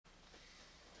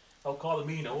I'll call the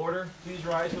meeting to order. Please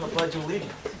rise for the Pledge of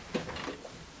Allegiance.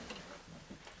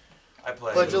 I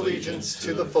pledge allegiance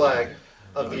to the flag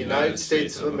of the United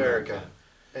States of America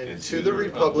and to the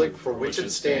republic for which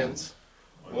it stands,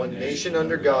 one nation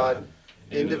under God,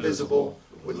 indivisible,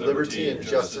 with liberty and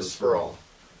justice for all.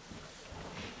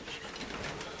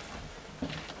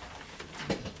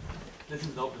 This is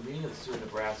an open meeting of the Seward,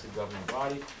 Nebraska governing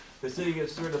body. The city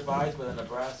of Seward abides by the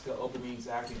Nebraska Open Meetings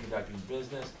Act in conducting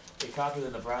business. A copy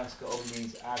of the Nebraska Open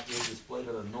Meetings Act is displayed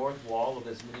on the north wall of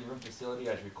this meeting room facility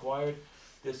as required.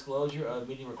 Disclosure of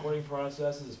meeting recording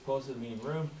processes is posted in the meeting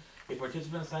room. A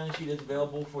participant sign-in sheet is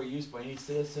available for use by any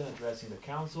citizen addressing the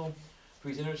council.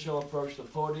 Presenters shall approach the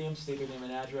podium, state their name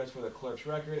and address for the clerk's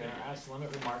record, and are asked to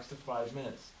limit remarks to 5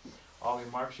 minutes. All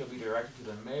remarks shall be directed to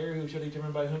the mayor, who shall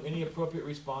determine by whom any appropriate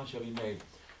response shall be made.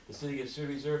 The city of Seward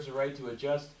reserves the right to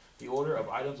adjust the order of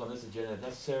items on this agenda if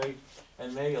necessary,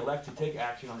 and may elect to take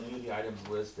action on any of the items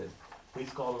listed.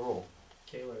 Please call the roll.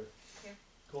 Kaler. Here.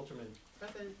 Colterman.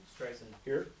 Present. Streisand.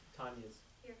 Here. Tanyas.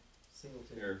 Here.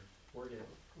 Singleton. Here. Morgan.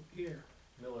 Here.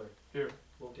 Miller. Here.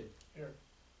 Wilkin. Here.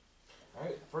 All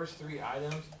right, first 3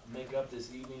 items make up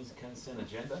this evening's consent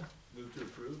agenda. Move to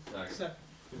approve. Second.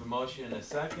 We have a motion and a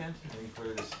second. Any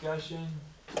further discussion?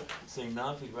 Seeing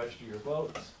none, please register your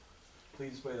votes.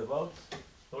 Please display the votes.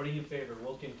 Voting in favor: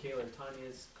 Wilkin, Kaler,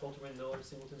 Tanyas, Colterman, Miller,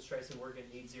 Singleton, Streisand, Morgan,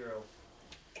 8-0.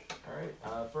 All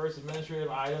right, first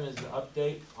administrative item is the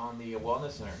update on the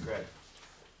Wellness Center. Greg.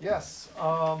 Yes,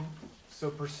 so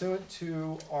pursuant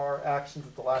to our actions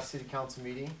at the last city council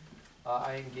meeting,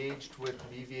 I engaged with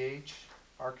VVH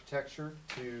Architecture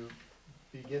to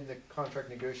begin the contract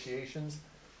negotiations.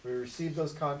 We received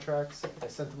those contracts. I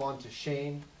sent them on to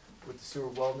Shane with the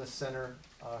Seward Wellness Center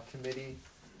committee.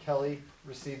 Kelly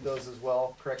received those as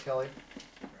well, correct, Kelly?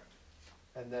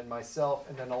 And then myself,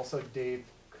 and then also Dave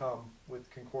come with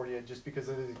Concordia, just because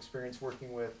of his experience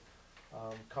working with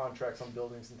contracts on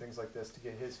buildings and things like this, to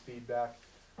get his feedback.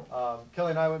 Kelly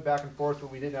and I went back and forth,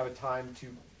 but we didn't have a time to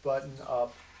button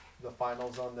up the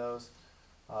finals on those.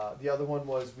 The other one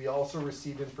was, we also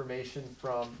received information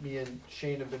from, me and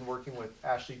Shane have been working with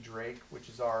Ashley Drake, which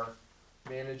is our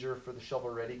manager for the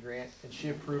Shovel Ready grant, and she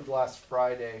approved last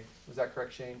Friday, was that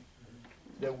correct, Shane?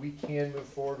 That we can move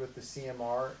forward with the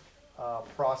CMR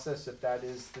process if that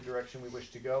is the direction we wish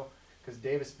to go, because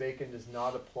Davis-Bacon does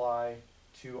not apply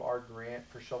to our grant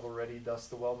for Shovel Ready, thus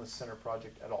the Wellness Center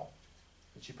project at all.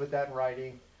 And she put that in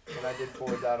writing, and I did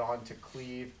forward that on to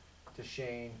Cleve, to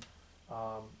Shane,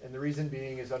 and the reason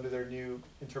being is under their new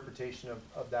interpretation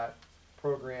of that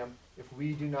program, if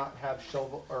we do not have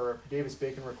Shovel or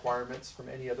Davis-Bacon requirements from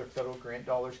any other federal grant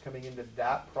dollars coming into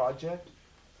that project,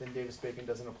 then Davis-Bacon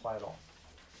doesn't apply at all.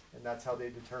 And that's how they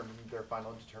determine their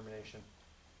final determination.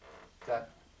 Is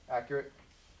that accurate?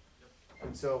 Yep.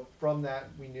 And so from that,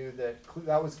 we knew that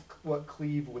that was what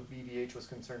Cleve with BVH was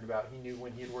concerned about. He knew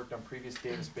when he had worked on previous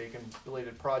Davis-Bacon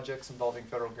related projects involving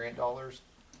federal grant dollars,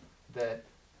 that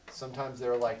sometimes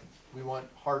they're like, we want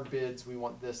hard bids, we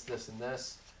want this, this, and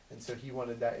this. And so he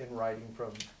wanted that in writing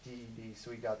from DED, so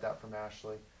he got that from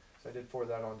Ashley. So I did forward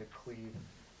that on to Cleve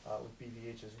with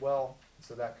BVH as well.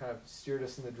 So that kind of steered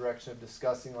us in the direction of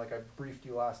discussing, like I briefed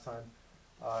you last time,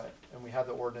 and we have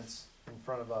the ordinance in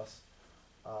front of us,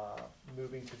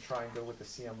 moving to try and go with the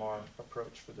CMR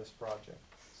approach for this project.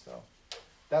 So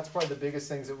that's probably the biggest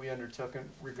things that we undertook in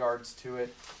regards to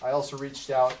it. I also reached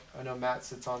out, I know Matt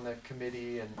sits on the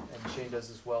committee and Shane does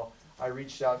as well. I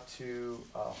reached out to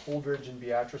Holdridge and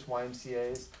Beatrice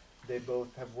YMCA's. They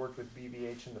both have worked with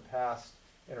BVH in the past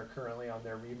and are currently on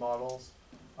their remodels,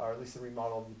 or at least the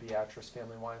remodel of the Beatrice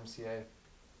Family YMCA.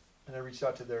 And I reached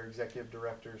out to their executive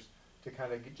directors to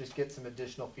kind of just get some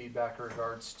additional feedback in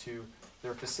regards to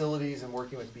their facilities and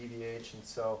working with BVH. And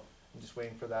so I'm just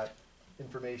waiting for that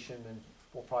information, and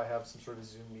we'll probably have some sort of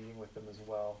Zoom meeting with them as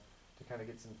well to kind of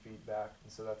get some feedback.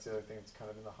 And so that's the other thing that's kind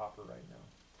of in the hopper right now.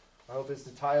 Our hope is to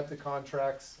tie up the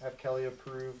contracts, have Kelly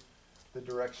approve the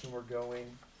direction we're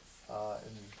going,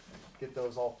 and get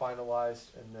those all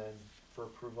finalized, and then for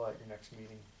approval at your next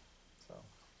meeting. So,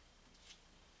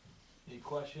 any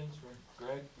questions for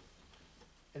Greg?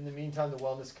 In the meantime, the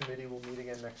Wellness Committee will meet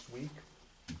again next week,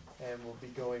 and we'll be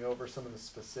going over some of the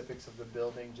specifics of the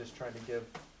building, just trying to give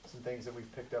some things that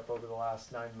we've picked up over the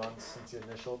last 9 months since the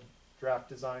initial draft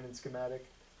design and schematic,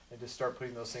 and just start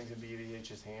putting those things in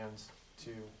BVH's hands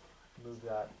to move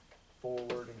that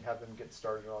forward and have them get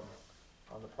started on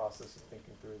the process of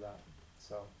thinking through that.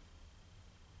 So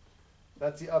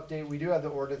that's the update. We do have the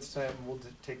ordinance tonight, and we'll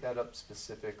take that up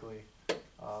specifically.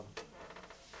 But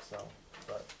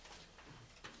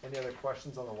any other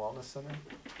questions on the Wellness Center?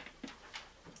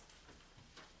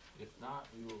 If not,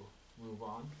 we will move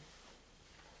on.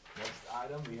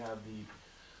 item, we have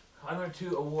the Item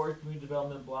 2 Award Community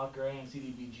Development Block Grant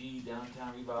CDBG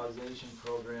Downtown Revitalization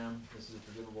Program. This is a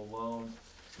forgivable loan.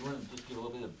 You want to just give a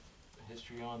little bit of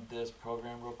history on this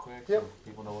program real quick? Yep. So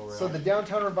people know where we're So at. the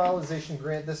Downtown Revitalization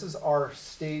Grant, this is our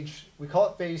stage, we call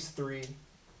it Phase 3.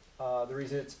 The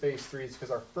reason it's Phase 3 is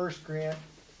because our first grant,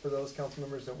 for those council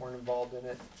members that weren't involved in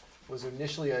it, was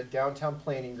initially a downtown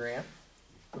planning grant.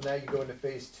 From that you go into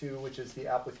Phase 2, which is the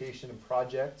application and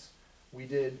projects. We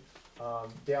did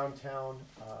downtown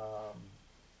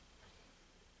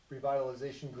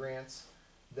revitalization grants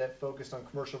that focused on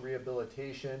commercial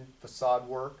rehabilitation, facade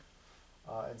work.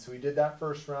 And so we did that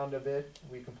first round of it.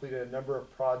 We completed a number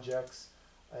of projects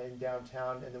in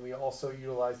downtown, and then we also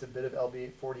utilized a bit of LB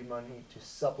 840 money to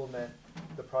supplement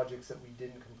the projects that we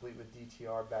didn't complete with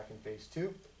DTR back in Phase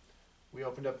 2. We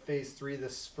opened up Phase 3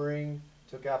 this spring,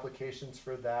 took applications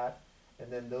for that,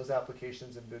 and then those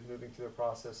applications have been moving through the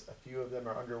process. A few of them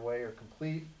are underway or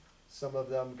complete. Some of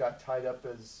them got tied up,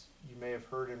 as you may have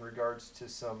heard, in regards to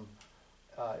some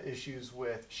issues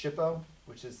with SHPO,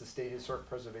 which is the State Historic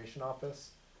Preservation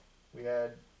Office. We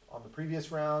had, on the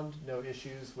previous round, no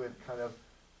issues with kind of,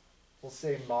 we'll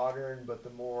say modern, but the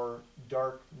more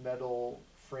dark metal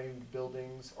framed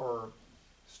buildings or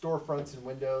storefronts and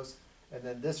windows. And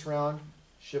then this round,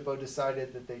 SHPO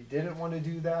decided that they didn't want to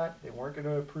do that. They weren't going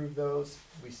to approve those.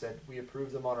 We said we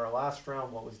approved them on our last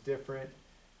round, what was different.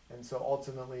 And so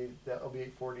ultimately, the LB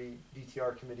 840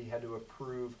 DTR committee had to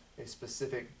approve a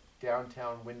specific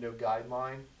downtown window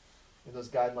guideline. And those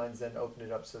guidelines then opened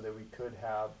it up so that we could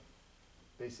have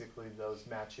basically those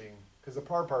matching. Because the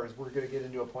part is we're going to get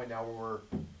into a point now where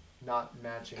we're not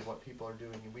matching what people are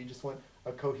doing. And we just want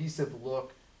a cohesive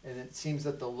look. And it seems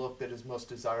that the look that is most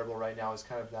desirable right now is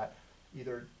kind of that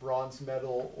either bronze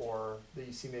metal or that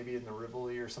you see maybe in the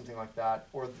Rivoli or something like that,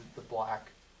 or the black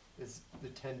is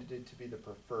tended to be the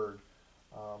preferred.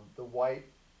 The white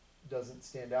doesn't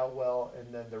stand out well,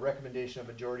 and then the recommendation, a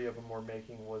majority of them we're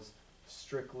making was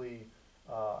strictly,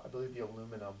 I believe, the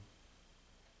aluminum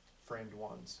framed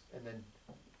ones. And then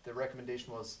the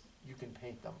recommendation was you can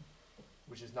paint them,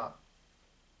 which is not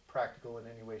practical in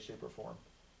any way, shape, or form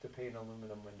to paint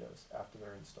aluminum windows after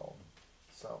they're installed.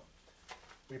 So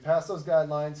we passed those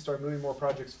guidelines, start moving more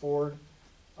projects forward.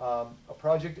 A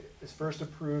project is first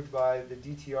approved by the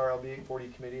DTR LB 840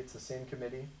 committee. It's the same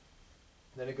committee.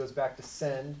 Then it goes back to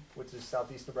SEND, which is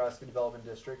Southeast Nebraska Development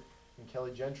District, and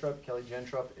Kelly Gentrup. Kelly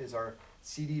Gentrup is our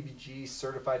CDBG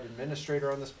certified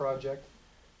administrator on this project.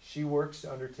 She works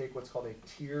to undertake what's called a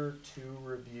Tier 2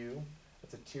 review.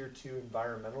 It's a Tier 2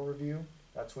 environmental review.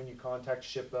 That's when you contact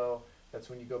SHPO. That's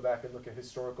when you go back and look at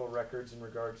historical records in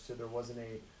regards to there wasn't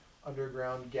a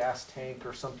underground gas tank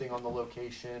or something on the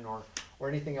location, or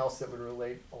anything else that would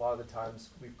relate. A lot of the times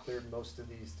we've cleared most of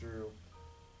these through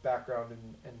background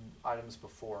and items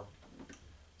before.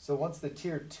 So once the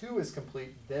Tier 2 is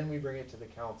complete, then we bring it to the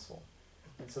council.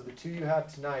 And so the two you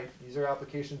have tonight, these are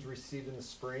applications received in the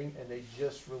spring, and they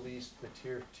just released the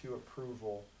Tier 2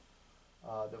 approval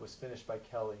that was finished by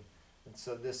Kelly. And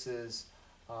so this is,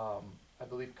 I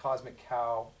believe, Cosmic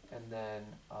Cow, and then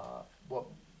what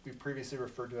we previously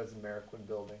referred to as the Ameriquin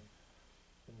building.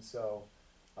 And so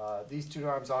these two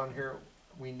items on here,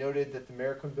 we noted that the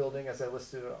Ameriquin building, as I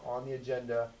listed it on the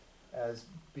agenda, as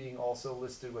being also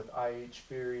listed with IH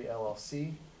Ferry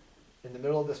LLC. In the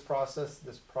middle of this process,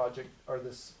 this project, or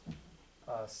this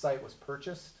site was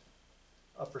purchased,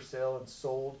 up for sale and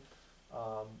sold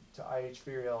to IH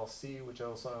Ferry LLC, which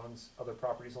also owns other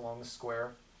properties along the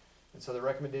square. And so the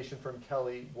recommendation from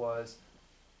Kelly was,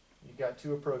 you got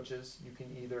two approaches. You can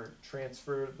either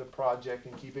transfer the project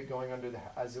and keep it going under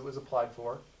as it was applied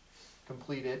for,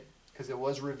 complete it, because it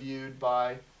was reviewed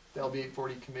by the LB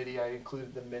 840 committee. I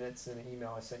included the minutes in an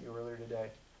email I sent you earlier today.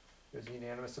 There's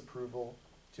unanimous approval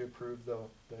to approve the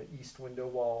east window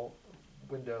wall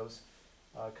windows,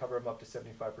 cover them up to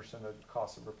 75% of the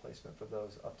cost of replacement for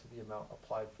those, up to the amount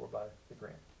applied for by the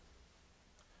grant.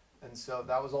 And so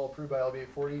that was all approved by LB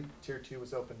 840. Tier 2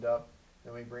 was opened up.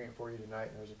 Then we bring it for you tonight,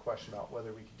 and there's a question about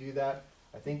whether we could do that.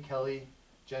 I think Kelly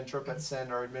Gentrup at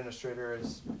SEND, our administrator,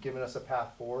 has given us a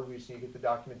path forward. We just need to get the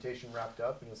documentation wrapped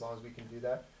up, and as long as we can do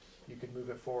that, you can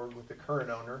move it forward with the current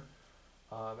owner.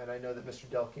 And I know that Mr.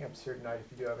 Delcamp's here tonight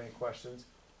if you do have any questions.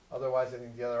 Otherwise, I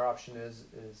think the other option is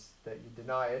that you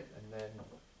deny it, and then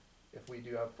if we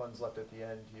do have funds left at the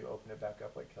end, you open it back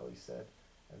up like Kelly said,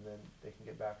 and then they can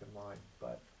get back in line.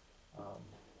 But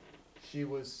she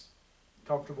was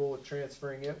comfortable with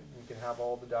transferring it. We can have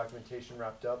all the documentation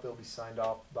wrapped up. It'll be signed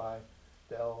off by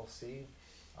the LLC,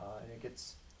 and it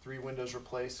gets 3 windows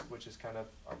replaced, which is kind of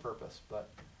our purpose. But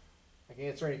I can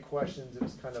answer any questions. It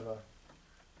was kind of a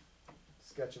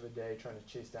sketch of a day trying to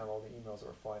chase down all the emails that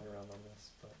were flying around on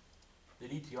this, but. The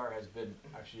DTR has been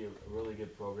actually a really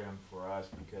good program for us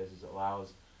because it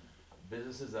allows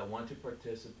businesses that want to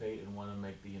participate and want to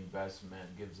make the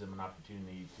investment, gives them an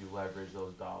opportunity to leverage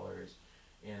those dollars.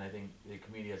 And I think the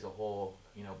community as a whole,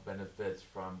 you know, benefits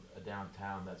from a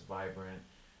downtown that's vibrant.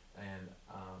 And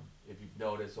if you've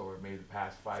noticed over maybe the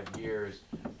past 5 years,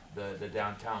 the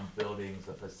downtown buildings,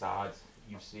 the facades,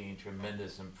 you've seen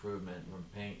tremendous improvement from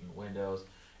paint and windows.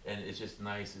 And it's just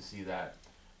nice to see that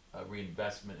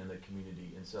reinvestment in the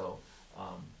community. And so,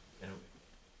 and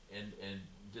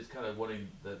just kind of wanting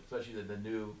especially the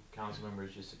new council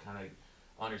members just to kind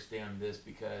of understand this,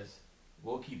 because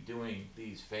we'll keep doing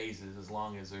these phases as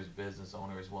long as there's business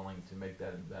owners willing to make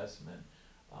that investment.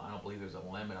 I don't believe there's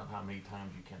a limit on how many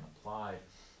times you can apply.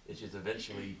 It's just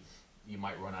eventually you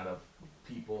might run out of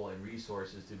people and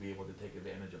resources to be able to take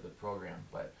advantage of the program.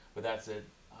 But that's it.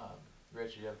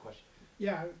 Rich, you have a question?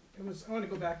 Yeah, I want to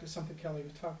go back to something Kelly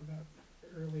was talking about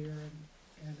earlier,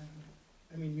 and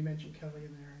I mean, you mentioned Kelly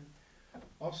in there, and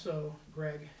also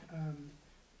Greg.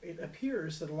 It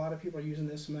appears that a lot of people are using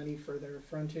this money for their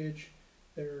frontage,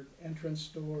 their entrance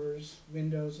doors,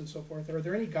 windows, and so forth. Are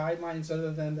there any guidelines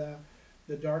other than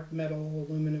the dark metal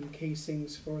aluminum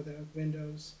casings for the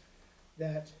windows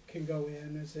that can go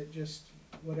in? Is it just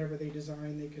whatever they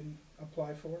design they can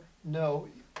apply for? No,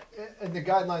 and the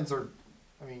guidelines are,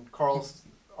 I mean, Carl's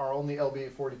our only LB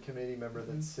 840 committee member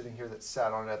that's sitting here that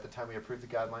sat on it at the time we approved the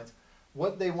guidelines.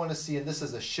 What they want to see, and this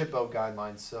is a SHPO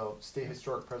guideline, so State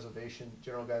Historic Preservation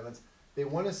General Guidelines, they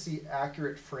want to see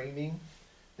accurate framing.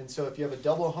 And so if you have a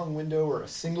double hung window or a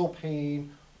single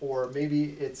pane, or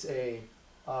maybe it's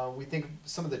we think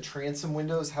some of the transom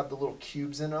windows have the little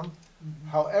cubes in them. Mm-hmm.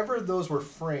 However those were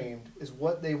framed is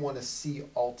what they want to see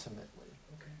ultimately.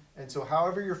 Okay. And so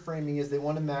however your framing is, they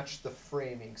want to match the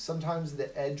framing. Sometimes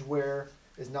the edge wear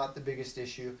is not the biggest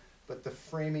issue, but the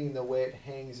framing, the way it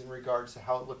hangs in regards to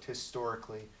how it looked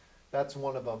historically, that's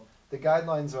one of them. The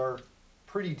guidelines are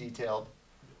pretty detailed,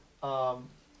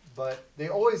 but they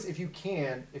always, if you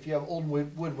have old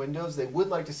wood windows, they would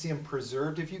like to see them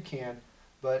preserved if you can,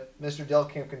 but Mr.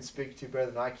 Delkamp can speak to better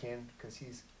than I can because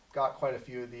he's got quite a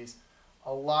few of these.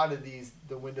 A lot of these,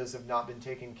 the windows have not been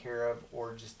taken care of,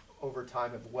 or just over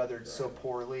time have weathered so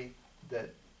poorly that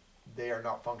they are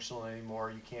not functional anymore.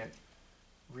 You can't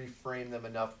reframe them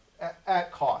enough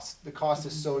at cost. The cost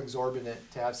is so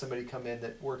exorbitant to have somebody come in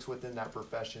that works within that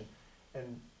profession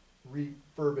and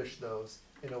refurbish those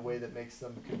in a way that makes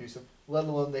them conducive, let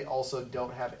alone they also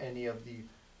don't have any of the,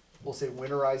 we'll say,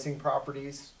 winterizing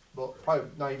properties. Well, probably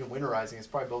not even winterizing, it's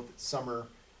probably both summer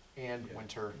and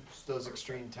winter, those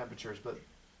extreme temperatures, but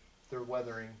they're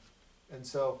weathering. And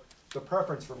so the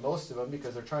preference for most of them,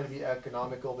 because they're trying to be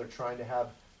economical, they're trying to have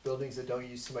buildings that don't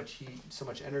use so much heat, so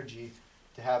much energy,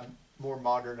 to have more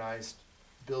modernized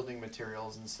building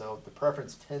materials. And so the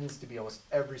preference tends to be almost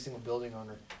every single building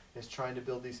owner is trying to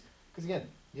build these, because again,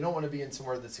 you don't want to be in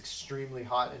somewhere that's extremely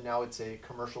hot and now it's a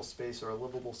commercial space or a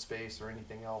livable space or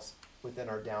anything else within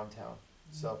our downtown.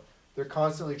 So they're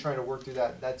constantly trying to work through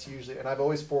that. That's usually, and I've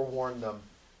always forewarned them,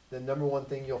 the number one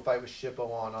thing you'll fight with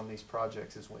SHPO on these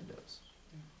projects is windows.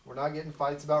 We're not getting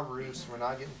fights about roofs. We're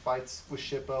not getting fights with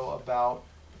SHPO about,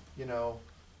 you know,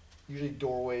 usually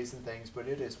doorways and things, but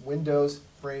it is windows,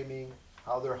 framing,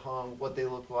 how they're hung, what they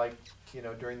look like, you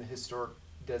know, during the historic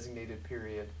designated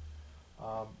period.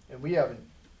 And we have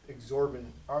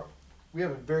we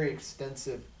have a very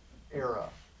extensive era,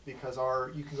 because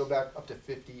you can go back up to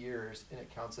 50 years and it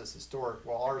counts as historic,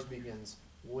 while ours begins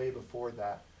way before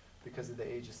that because of the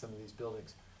age of some of these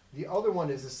buildings. The other one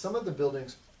is some of the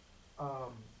buildings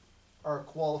are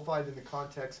qualified in the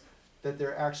context that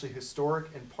they're actually historic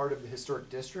and part of the historic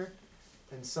district,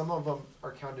 and some of them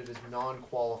are counted as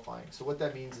non-qualifying. So what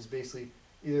that means is basically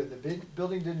either the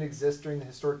building didn't exist during the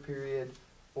historic period,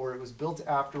 or it was built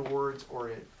afterwards, or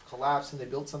it collapsed and they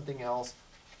built something else.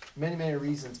 Many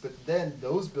reasons, but then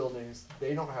those buildings,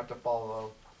 they don't have to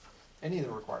follow any of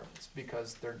the requirements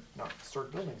because they're not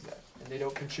historic buildings yet, and they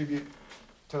don't contribute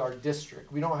to our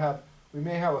district. We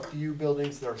may have a few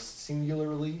buildings that are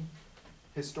singularly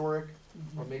historic,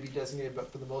 or maybe designated,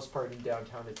 but for the most part in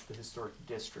downtown, it's the historic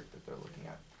district that they're looking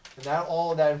at. And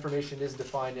all of that information is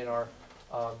defined in our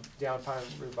downtown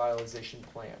revitalization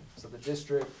plan. So the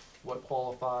district, what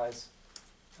qualifies,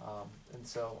 and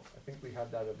so I think we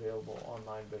have that available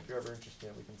online, but if you're ever interested,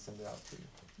 we can send it out to you.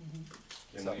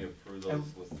 Can we approve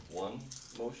those with one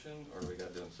motion, or we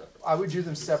gotta do them separately? I would do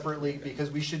them separately,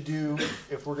 because we should do,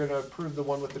 if we're gonna approve the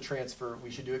one with the transfer, we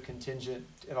should do it contingent,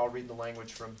 and I'll read the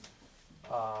language from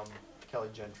Kelly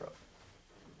Gentrup.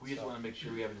 We just So- wanna make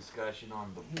sure we have a discussion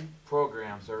on the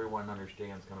program, so everyone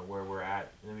understands kind of where we're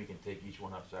at, and then we can take each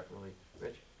one up separately.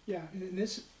 Rich? Yeah, and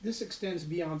this extends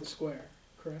beyond the square,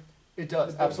 correct? It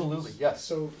does, The absolutely, buildings. yes.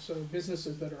 So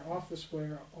businesses that are off the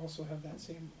square also have that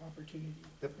same opportunity.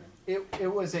 Yep. It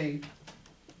was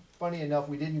funny enough,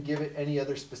 we didn't give it any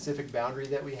other specific boundary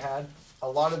that we had. A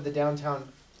lot of the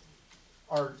downtown,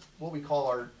 what we call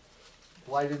our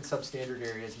blighted substandard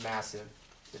area is massive.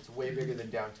 It's way bigger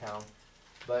than downtown.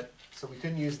 So we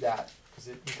couldn't use that, because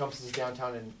it encompasses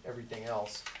downtown and everything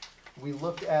else. We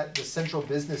looked at the central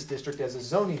business district as a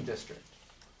zoning district,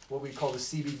 what we call the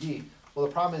CBD. Well,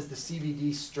 the problem is the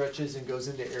CBD stretches and goes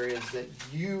into areas that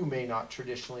you may not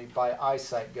traditionally, by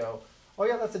eyesight, go, oh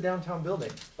yeah, that's a downtown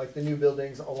building, like the new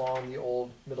buildings along the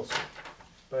old middle school.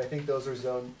 But I think those are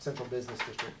zoned central business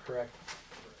district, correct?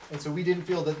 And so we didn't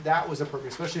feel that that was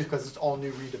appropriate, especially because it's all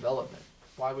new redevelopment.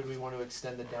 Why would we want to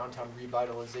extend the downtown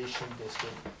revitalization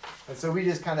district? And so we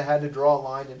just kind of had to draw a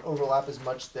line and overlap as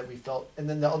much that we felt. And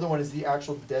then the other one is the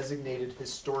actual designated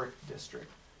historic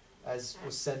district, as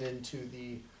was sent into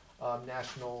the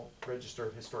National Register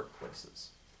of Historic Places.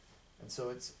 And so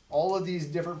it's all of these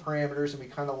different parameters, and we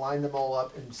kind of line them all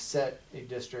up and set a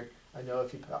district. I know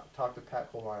if you talk to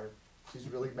Pat Colmeyer, she's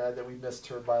really mad that we missed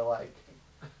her by like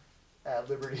at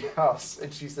Liberty House,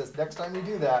 and she says next time we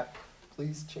do that,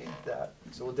 please change that.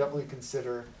 So we'll definitely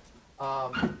consider.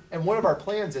 And one of our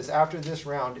plans is after this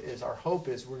round is our hope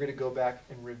is we're going to go back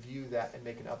and review that and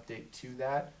make an update to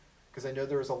that, because I know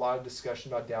there was a lot of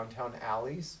discussion about downtown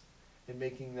alleys and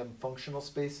making them functional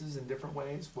spaces in different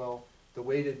ways. Well, the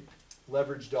way to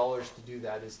leverage dollars to do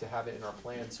that is to have it in our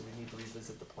plan, so we need to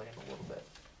revisit the plan a little bit.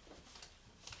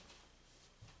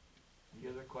 Any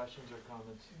other questions or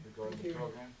comments regarding the Thank you.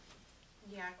 program?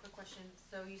 Yeah, quick question.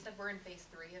 So you said we're in phase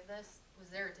 3 of this. Was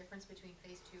there a difference between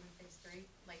phase 2 and phase 3?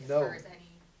 Like as No. far as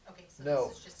any, okay, so No.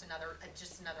 this is just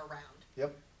another round.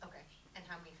 Yep. Okay, and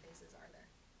how many phases are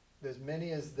there? As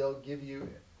many as they'll give you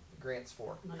grants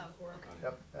for. Oh, okay.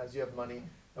 Yep, as you have money.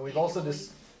 And we've also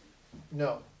just,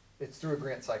 no, it's through a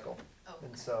grant cycle. Oh,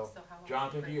 And okay. so- how long?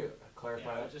 Jonathan, can you Yeah,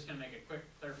 clarify I that? was just gonna make a quick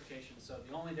clarification. So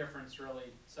the only difference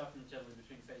really substantively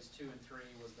between phase 2 and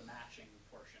 3 was the matching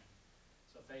portion.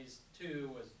 So phase 2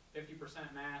 was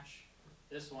 50% match.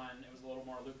 This one, it was a little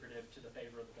more lucrative to the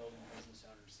favor of the building and business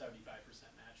owners,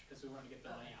 75% match, because we wanted to get the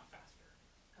money out faster.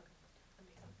 Okay, that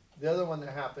makes sense. The other one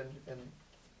that happened, and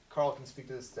Carl can speak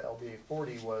to this to LBA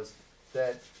 40, was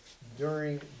that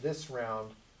during this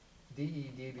round,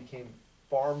 DED became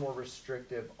far more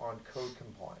restrictive on code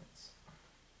compliance.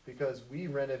 Because we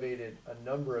renovated a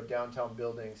number of downtown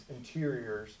buildings,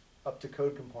 interiors, up to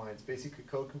code compliance. Basically,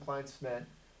 code compliance meant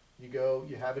you go,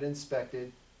 you have it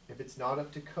inspected. If it's not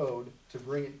up to code, to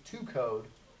bring it to code,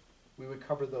 we would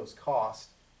cover those costs.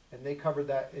 And they covered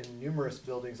that in numerous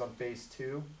buildings on phase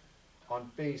 2. On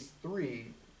phase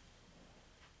 3,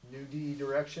 new DE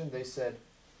direction, they said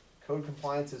code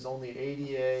compliance is only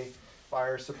ADA,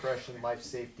 fire suppression, life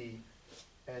safety.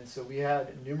 And so we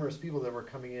had numerous people that were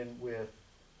coming in with,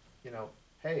 you know,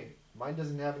 hey, mine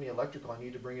doesn't have any electrical, I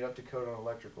need to bring it up to code on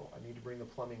electrical. I need to bring the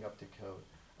plumbing up to code.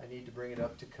 I need to bring it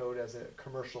up to code as a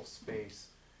commercial space.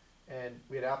 And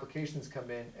we had applications come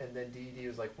in, and then DED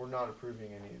was like, we're not approving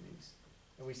any of these.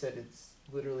 And we said, it's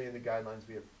literally in the guidelines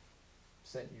we have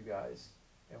sent you guys.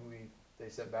 And they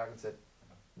sent back and said,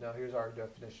 no, here's our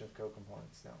definition of code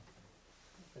compliance now.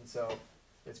 And so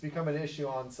it's become an issue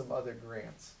on some other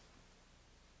grants.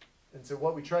 And so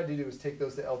what we tried to do is take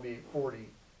those to LB 840,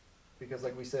 because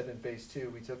like we said in phase 2,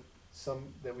 we took some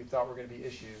that we thought were going to be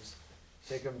issues,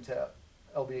 take them to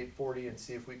LB 840 and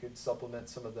see if we could supplement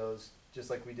some of those, just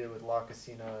like we did with La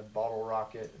Casina and Bottle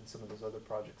Rocket and some of those other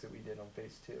projects that we did on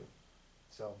phase 2.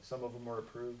 So some of them were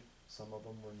approved, some of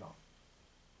them were not.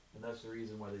 And that's the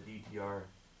reason why the DTR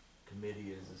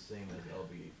committee is the same as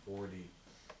LB 840,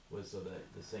 was so that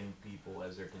the same people,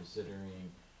 as they're considering,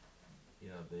 you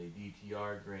know, the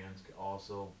DTR grants,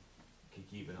 also could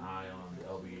keep an eye on the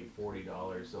LB 840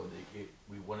 dollars. So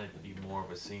we want it to be more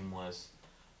of a seamless,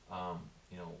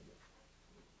 you know,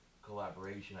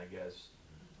 collaboration, I guess,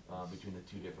 between the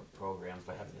two different programs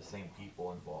by having the same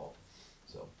people involved.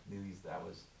 So that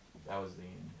was the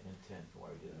intent for why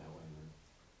we did it that way.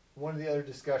 One of the other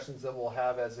discussions that we'll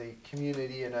have as a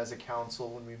community and as a council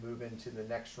when we move into the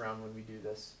next round when we do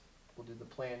this, we'll do the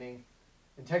planning.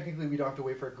 And technically we don't have to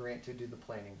wait for a grant to do the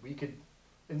planning. We could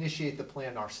initiate the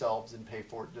plan ourselves and pay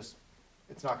for it. Just,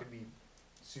 it's not gonna be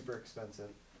super expensive.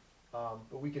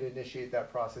 But we could initiate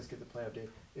that process, get the plan updated,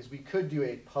 is we could do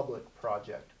a public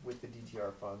project with the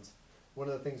DTR funds. One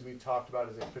of the things we've talked about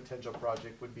as a potential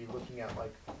project would be looking at,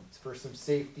 like, for some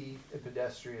safety and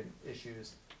pedestrian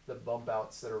issues, the bump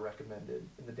outs that are recommended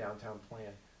in the downtown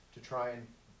plan to try and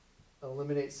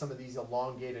eliminate some of these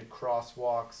elongated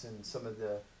crosswalks and some of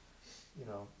the,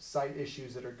 site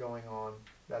issues that are going on.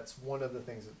 That's one of the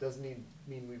things. It doesn't mean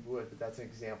we would, but that's an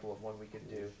example of one we could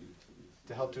do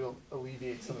to help to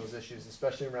alleviate some of those issues,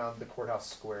 especially around the courthouse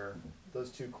square. Those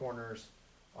two corners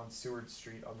on Seward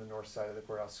Street on the north side of the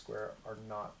courthouse square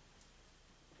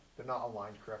they're not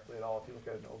aligned correctly at all if you look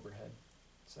at an overhead.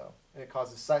 So, and it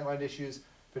causes sightline issues,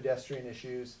 pedestrian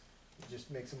issues. It just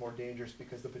makes it more dangerous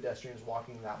because the pedestrian is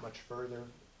walking that much further.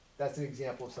 That's an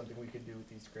example of something we could do with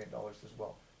these grant dollars as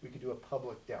well. We could do a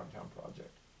public downtown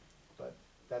project, but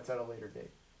that's at a later date.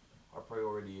 Our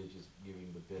priority is just giving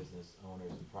the business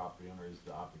owners and property owners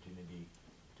the opportunity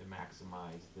to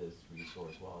maximize this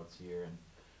resource while it's here,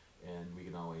 and we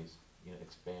can always,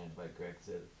 expand, like Greg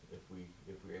said, if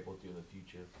we're able to in the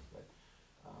future. But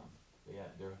yeah,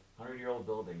 they're 100-year-old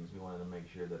buildings. We wanted to make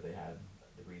sure that they had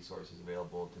the resources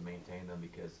available to maintain them,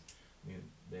 because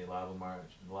a lot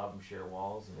of them share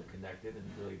walls and they're connected, and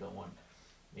you really don't want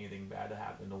anything bad to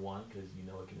happen to one, because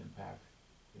it can impact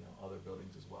other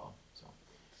buildings as well. So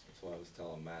That's why I was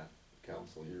telling Matt,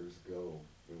 council years ago,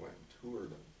 we went and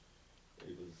toured them.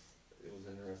 It was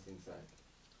an interesting sight.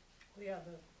 Well, yeah,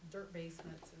 the dirt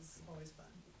basements is always fun.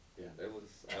 Yeah,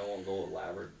 I won't go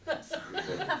elaborate,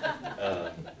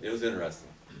 but, it was interesting.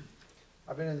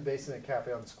 I've been in the basement at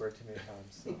Cafe on the Square too many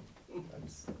times,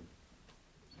 so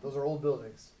those are old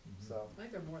buildings, so. I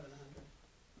think they're more than 100.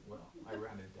 well, I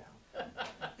rounded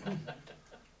it down.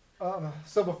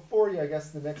 So before you, I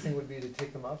guess the next thing would be to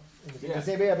take them up. Yeah. Does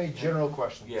anybody have any general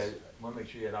questions? Yeah, I want to make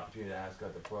sure you had an opportunity to ask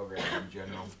about the program in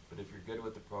general, but if you're good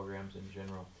with the programs in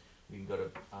general, we can go to,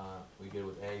 we get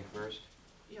with A first,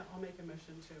 Yeah, I'll make a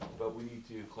motion to. but we need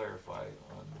to clarify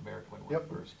on the Mayor Quinn one Yep.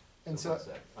 first. And one so-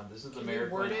 sec. This is the Can Mayor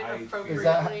you word Quinn it IHP. appropriately? Is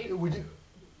that, would you,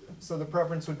 so the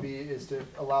preference would be is to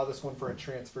allow this one for a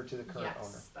transfer to the current owner?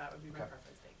 Yes, that would be my Okay.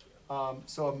 preference, thank you.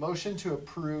 So a motion to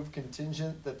approve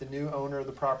contingent that the new owner of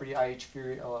the property, IH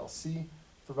Fury LLC,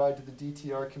 provide to the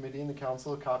DTR committee and the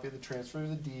council a copy of the transfer of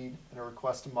the deed and a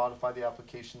request to modify the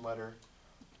application letter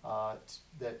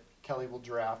that Kelly will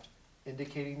draft,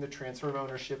 indicating the transfer of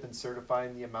ownership and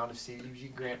certifying the amount of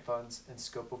CDBG grant funds and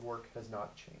scope of work has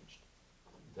not changed.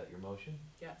 Is that your motion?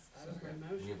 Yes, that is my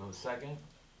We motion. have a second.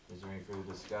 Is there any further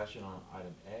discussion on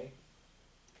item A?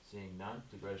 Seeing none,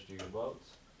 please register your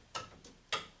votes.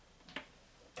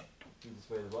 Please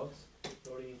display the votes.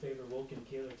 Voting in favor, Wilken,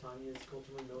 Kaler, Tanya,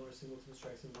 Coulterman, Miller, Singleton,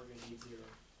 Streisand, Morgan, 8-0.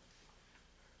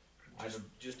 Item,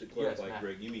 Just to Yes, clarify, Matt.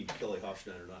 Greg, you mean Kelly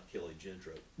Hofstetter, not Kelly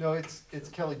Gentry. No, it's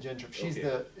Kelly Gentry. She's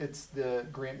Okay. it's the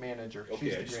grant manager. She's Okay,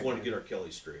 the I just grant wanted to get manager. our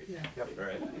Kelly straight. Yeah. Yep. All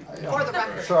right. For the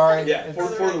record. Sorry. Yeah, it's-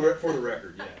 for the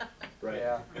record, yeah, right.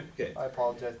 Yeah, Okay, I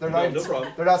apologize. They're No, not, no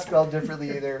problem. they're not spelled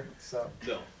differently either, so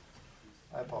no,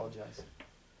 I apologize.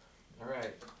 all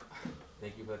right.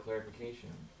 Thank you for the clarification.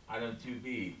 Item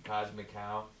 2B, Cosmic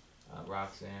Cow,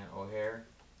 Roxanne O'Hare,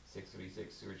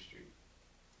 636 Seward Street.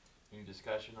 Any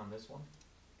discussion on this one?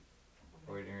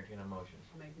 Or entertain a motion?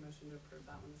 I'll make a motion to approve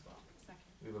that one as well. Second.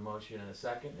 We have a motion and a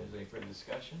second. Is there any further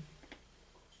discussion?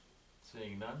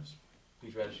 Seeing none,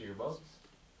 please register your votes.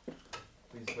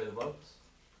 Please display the votes.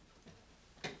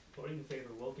 Voting in favor,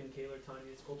 Wilken, Kaler, Tanya,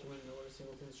 Coulterman, Miller,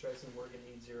 Singleton, Streisand, Morgan,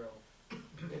 8-0.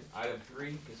 Okay, item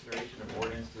 3, consideration of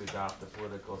ordinance to adopt the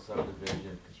Political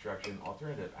Subdivision Construction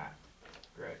Alternative Act.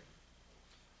 Greg.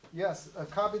 Yes, a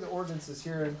copy of the ordinance is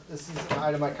here, and this is an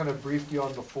item I kind of briefed you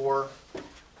on before.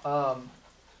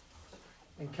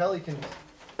 And Kelly can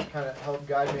kind of help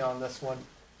guide me on this one.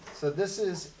 So this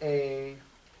is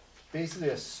basically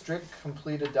a strict,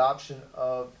 complete adoption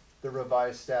of the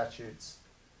revised statutes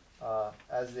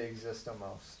as they exist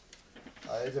almost.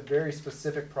 It's a very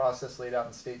specific process laid out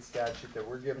in state statute that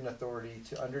we're given authority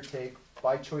to undertake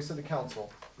by choice of the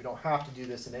council. We don't have to do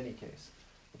this in any case.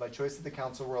 By choice of the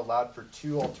council, we're allowed for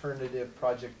 2 alternative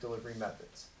project delivery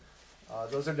methods.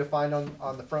 Those are defined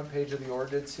on the front page of the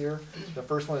ordinance here. The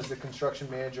first one is the construction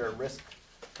manager at risk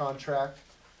contract.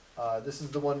 This is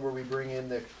the one where we bring in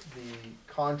the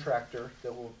contractor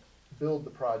that will build the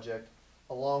project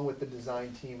along with the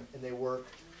design team, and they work.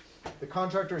 The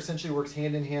contractor essentially works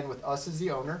hand in hand with us as the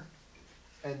owner,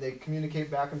 and they communicate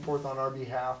back and forth on our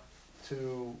behalf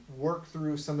to work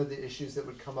through some of the issues that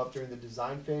would come up during the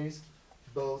design phase,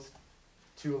 both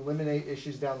to eliminate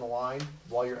issues down the line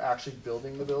while you're actually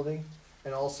building the building,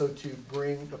 and also to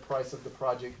bring the price of the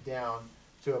project down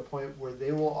to a point where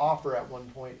they will offer at one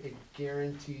point a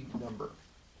guaranteed number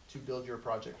to build your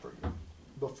project for you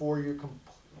before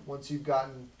once you've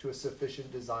gotten to a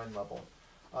sufficient design level.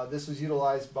 This was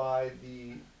utilized by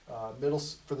the middle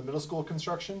school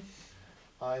construction.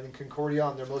 And then Concordia,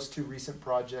 on their most two recent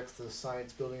projects, the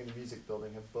science building and the music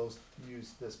building, have both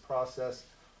used this process.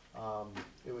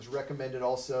 It was recommended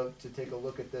also to take a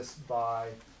look at this by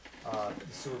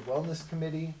the Seward Wellness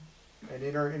Committee. And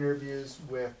in our interviews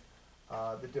with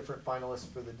the different finalists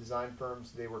for the design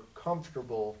firms, they were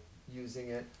comfortable using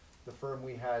it. The firm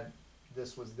we had,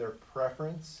 this was their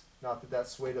preference. Not that that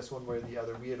swayed us one way or the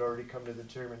other. We had already come to the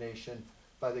determination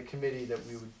by the committee that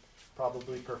we would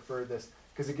probably prefer this,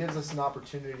 because it gives us an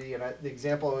opportunity. And the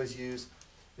example I always use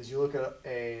is you look at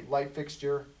a light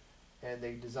fixture, and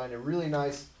they designed a really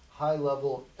nice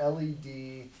high-level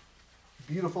LED,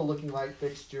 beautiful-looking light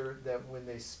fixture that when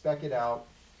they spec it out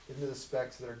into the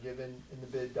specs that are given in the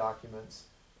bid documents,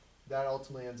 that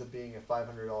ultimately ends up being a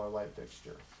 $500 light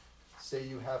fixture. Say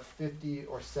you have 50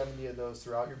 or 70 of those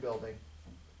throughout your building.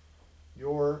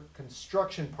 Your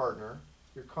construction partner,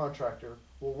 your contractor,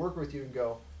 will work with you and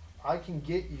go, I can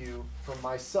get you from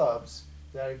my subs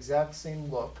that exact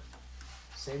same look,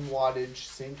 same wattage,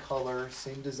 same color,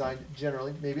 same design,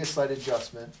 generally, maybe a slight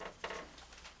adjustment,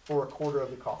 for a quarter of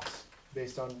the cost,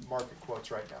 based on market quotes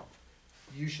right now.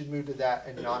 You should move to that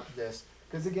and not this.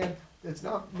 Because again, it's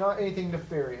not anything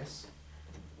nefarious,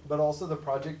 but also the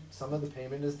project, some of the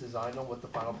payment is designed on what the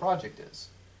final project is.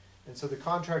 And so the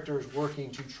contractor is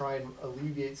working to try and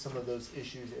alleviate some of those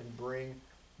issues and bring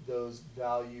those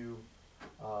value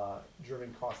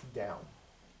driven costs down.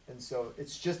 And so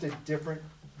it's just a different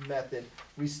method.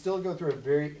 We still go through a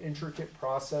very intricate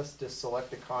process to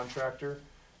select a contractor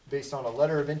based on a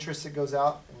letter of interest that goes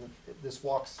out, and this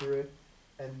walks through it.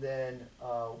 And then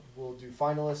we'll do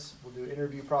finalists, we'll do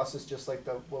interview process just like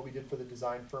what we did for the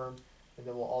design firm, and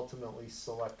then we'll ultimately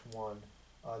select one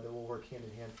that will work hand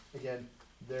in hand. Again,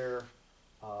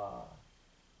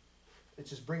 it's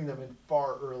just bringing them in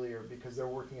far earlier because they're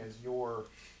working as your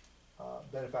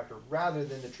benefactor rather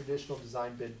than the traditional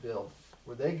design bid build,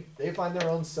 where they find their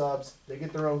own subs, they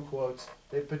get their own quotes,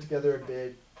 they put together a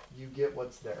bid, you get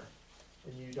what's there,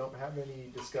 and you don't have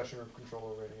any discussion or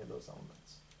control over any of those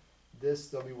elements. This,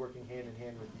 they'll be working hand in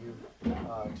hand with you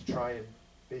to try and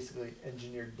basically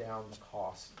engineer down the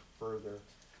cost further,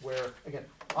 where, again,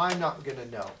 I'm not gonna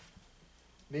know.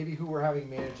 Maybe who we're having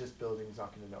manage this building is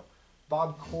not gonna know.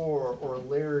 Bob Core or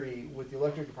Larry with the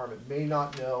electric department may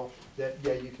not know that,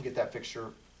 yeah, you can get that fixture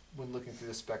when looking through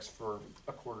the specs for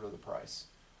a quarter of the price.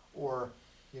 Or,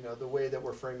 you know, the way that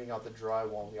we're framing out the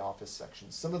drywall in the office section.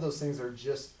 Some of those things are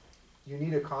just, you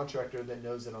need a contractor that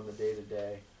knows it on the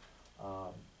day-to-day.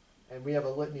 And we have a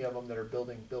litany of them that are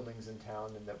building buildings in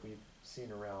town and that we've seen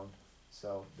around,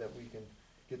 so that we can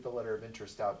get the letter of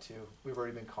interest out to. We've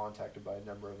already been contacted by a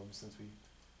number of them since we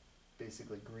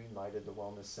basically green-lighted the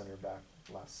wellness center back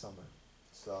last summer.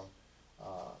 So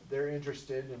they're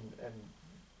interested and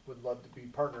would love to be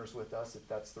partners with us if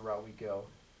that's the route we go.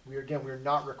 We're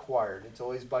not required. It's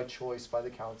always by choice by the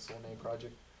council and a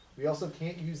project. We also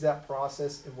can't use that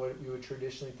process in what we would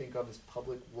traditionally think of as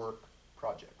public work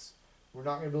projects. We're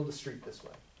not going to build a street this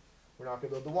way. We're not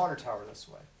going to build the water tower this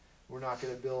way. We're not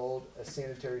going to build a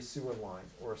sanitary sewer line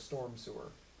or a storm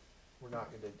sewer. We're not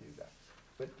going to do that.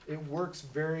 But it works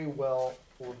very well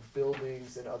for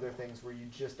buildings and other things where you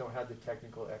just don't have the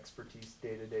technical expertise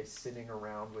day-to-day sitting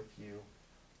around with you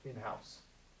in-house.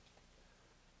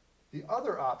 The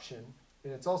other option,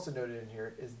 and it's also noted in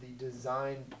here, is the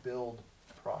design-build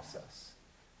process.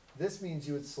 This means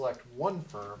you would select one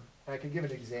firm, and I can give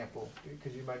an example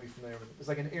because you might be familiar with it. It's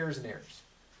like an heirs and heirs.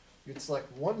 You'd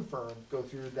select one firm, go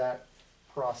through that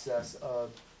process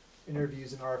of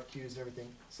interviews and RFQs and everything,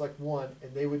 select one,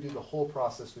 and they would do the whole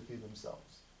process with you themselves.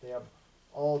 They have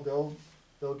all,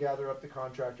 they'll gather up the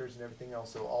contractors and everything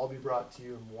else. It'll all be brought to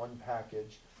you in one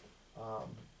package.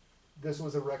 This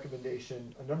was a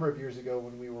recommendation a number of years ago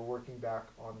when we were working back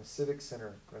on the Civic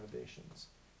Center renovations,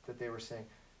 that they were saying,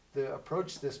 the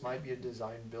approach to this might be a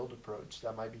design build approach.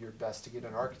 That might be your best to get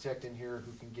an architect in here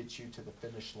who can get you to the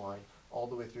finish line all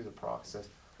the way through the process,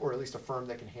 or at least a firm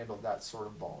that can handle that sort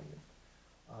of volume.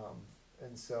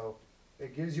 And so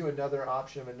it gives you another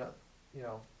option. And you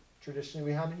know, traditionally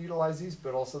we haven't utilized these,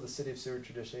 but also the city of Seward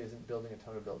traditionally isn't building a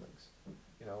ton of buildings.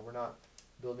 You know, we're not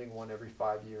building one every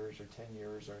 5 years or 10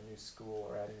 years or a new school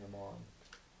or adding them on.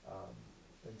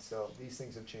 And so these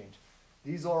things have changed.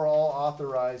 These are all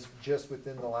authorized just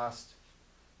within the last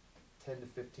 10 to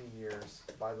 15 years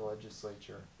by the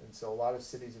legislature. And so a lot of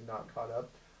cities have not caught up.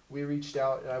 We reached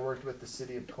out, and I worked with the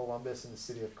city of Columbus and the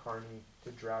city of Kearney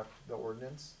to draft the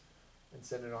ordinance and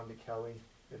send it on to Kelly.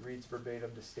 It reads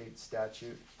verbatim to state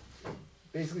statute.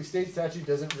 Basically, state statute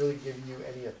doesn't really give you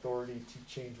any authority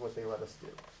to change what they let us do.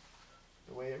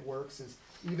 The way it works is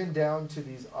even down to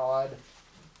these odd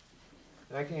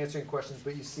And I can answer any questions,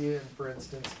 but you see it in, for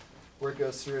instance, where it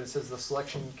goes through, it says the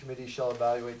selection committee shall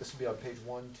evaluate, this will be on page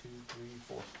 1, 2, 3,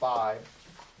 4, 5.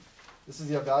 This is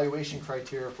the evaluation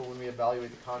criteria for when we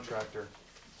evaluate the contractor.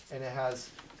 And it has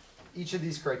each of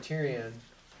these criterion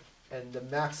and the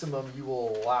maximum you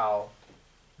will allow.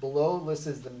 Below lists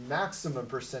is the maximum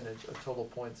percentage of total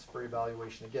points for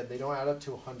evaluation. Again, they don't add up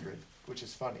to 100, which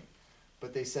is funny.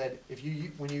 But they said if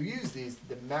when you use these,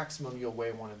 the maximum you'll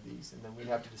weigh one of these, and then we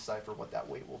have to decipher what that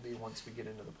weight will be once we get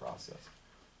into the process.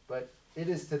 But it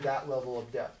is to that level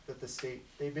of depth that the state,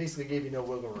 they basically gave you no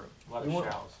wiggle room. A lot of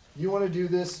shalls. You want to do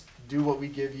this, do what we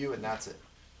give you, and that's it.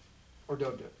 Or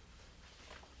don't do it.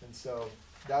 And so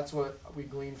that's what we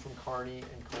gleaned from Kearney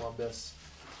and Columbus.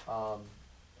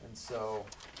 And so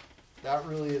that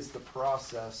really is the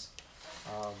process.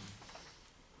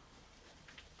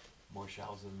 More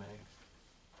shalls than may.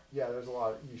 Yeah, there's a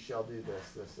lot. You shall do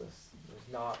this. There's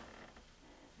not.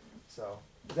 So,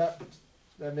 did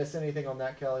I miss anything on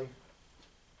that, Kelly?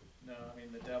 No, I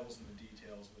mean, the devil's in the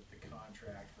details with the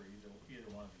contract for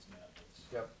either one of these methods.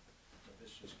 Yep. But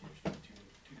this just gives you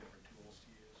two different tools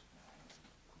to use.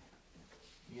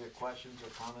 Any other questions or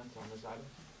comments on this item?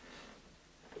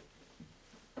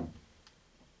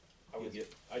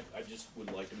 I just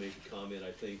would like to make a comment.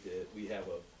 I think that we have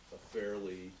a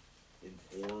fairly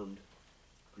informed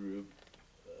group,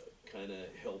 kinda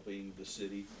helping the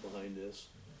city behind this,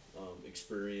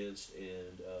 experienced,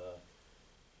 and,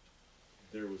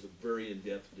 there was a very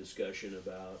in-depth discussion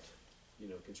about,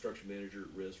 construction manager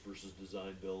at risk versus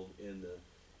design build and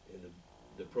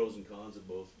the pros and cons of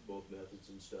both methods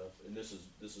and stuff. And this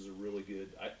is a really good,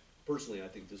 personally, I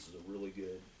think this is a really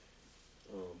good,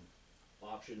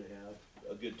 option to have,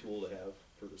 a good tool to have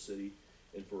for the city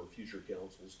and for future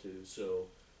councils too. So,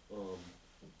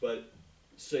 but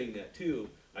saying that too,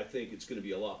 I think it's gonna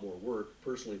be a lot more work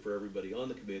personally for everybody on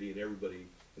the committee and everybody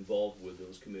involved with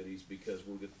those committees, because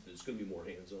it's gonna be more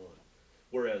hands-on.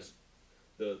 Whereas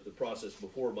the process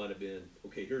before might have been,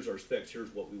 okay, here's our specs,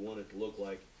 here's what we want it to look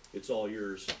like, it's all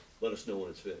yours, let us know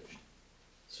when it's finished.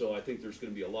 So I think there's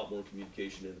gonna be a lot more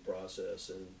communication in the process,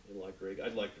 and like Greg,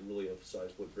 I'd like to really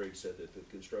emphasize what Greg said, that the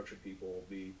construction people will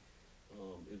be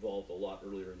involved a lot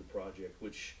earlier in the project,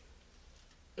 which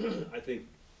I think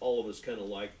all of us kinda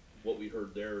like what we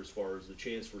heard there as far as the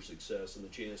chance for success and the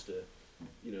chance to,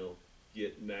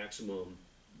 get maximum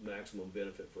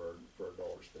benefit for our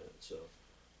dollar spent. So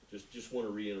just wanna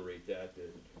reiterate that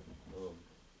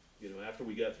after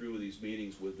we got through with these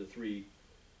meetings with the three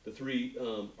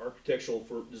architectural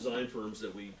design firms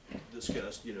that we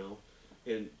discussed,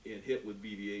 and hit with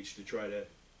BVH to try to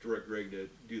direct Greg to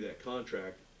do that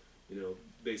contract,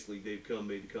 basically they've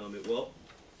made the comment, well,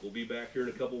 we'll be back here in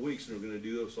a couple of weeks and we're gonna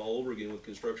do this all over again with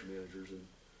construction managers, and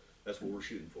that's what we're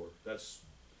shooting for. That's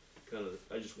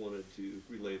I just wanted to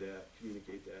relay that,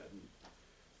 communicate that,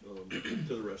 and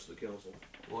to the rest of the council.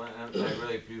 Well, and I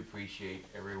really do appreciate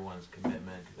everyone's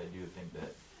commitment, because I do think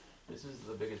that this is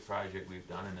the biggest project we've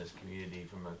done in this community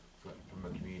from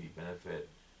a community benefit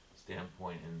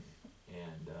standpoint,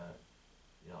 and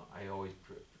I always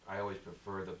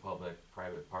prefer the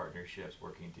public-private partnerships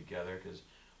working together, because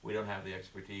we don't have the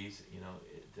expertise.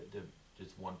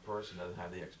 Just one person doesn't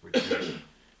have the expertise,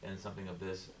 and something of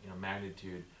this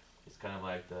magnitude. It's kind of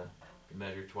like the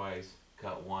measure twice,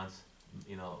 cut once,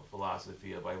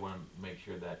 philosophy of, I want to make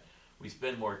sure that we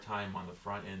spend more time on the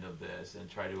front end of this and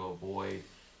try to avoid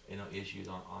issues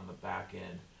on the back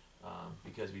end,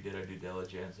 because we did our due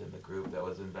diligence, and the group that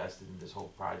was invested in this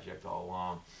whole project all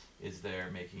along is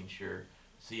there, making sure,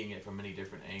 seeing it from many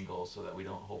different angles so that we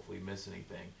don't hopefully miss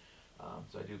anything.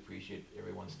 So I do appreciate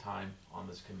everyone's time on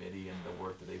this committee and the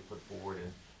work that they put forward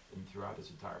and throughout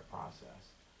this entire process.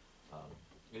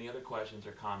 Any other questions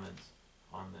or comments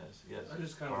on this? Yes. I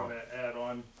just kind of want to add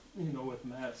on, with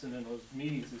Matt's and in those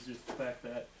meetings, is just the fact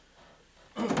that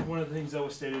one of the things that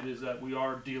was stated is that we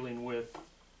are dealing with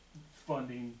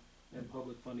funding and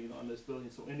public funding on this building.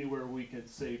 So anywhere we can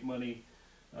save money,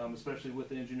 especially with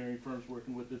the engineering firms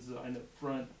working with the design up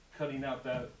front, cutting out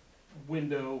that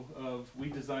window of, we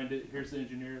designed it, here's the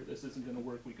engineer, this isn't going to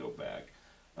work, we go back,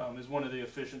 is one of the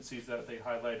efficiencies that they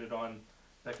highlighted on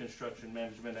that construction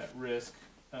management at risk.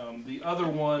 The other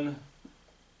one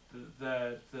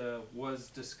that was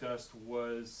discussed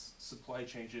was supply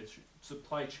chain issues.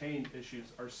 Supply chain issues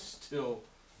are still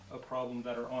a problem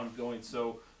that are ongoing.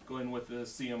 So going with the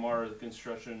CMR, the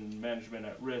construction management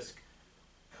at risk,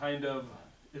 kind of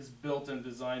is built and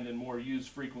designed and more used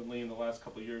frequently in the last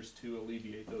couple of years to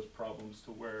alleviate those problems,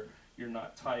 to where you're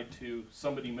not tied to,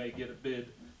 somebody may get a bid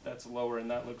that's lower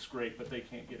and that looks great, but they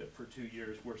can't get it for 2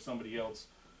 years, where somebody else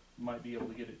might be able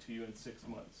to get it to you in 6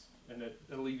 months. and it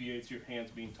alleviates your hands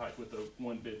being tied with the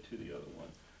one bid to the other one.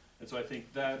 And so I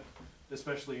think that,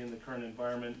 especially in the current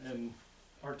environment and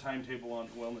our timetable on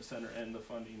the wellness center and the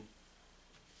funding,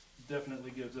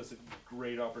 definitely gives us a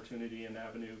great opportunity and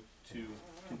avenue to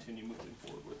continue moving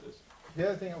forward with this. The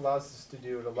other thing it allows us to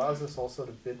do, it allows us also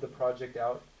to bid the project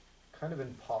out kind of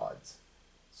in pods.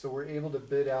 So we're able to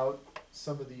bid out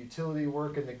some of the utility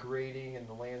work and the grading and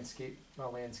the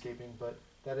not landscaping, but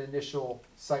that initial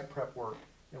site prep work.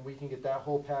 And we can get that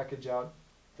whole package out,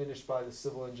 finished by the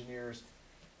civil engineers,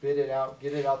 bid it out,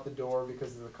 get it out the door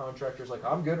because the contractor's like,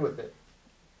 I'm good with it.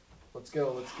 Let's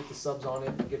go, let's get the subs on it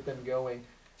and get them going.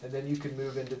 And then you can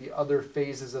move into the other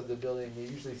phases of the building. You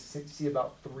usually see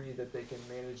about 3 that they can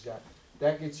manage that.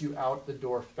 That gets you out the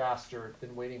door faster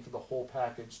than waiting for the whole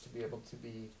package to be able to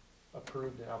be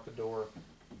approved and out the door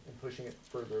and pushing it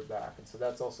further back. And so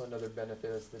that's also another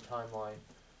benefit is the timeline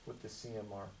with the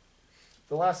CMR.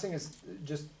 The last thing is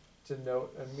just to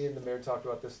note, and me and the mayor talked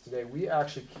about this today, we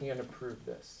actually can approve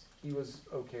this. He was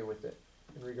okay with it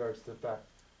in regards to the fact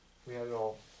we had it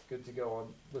all good to go on,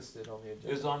 listed on the agenda.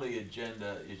 It was on the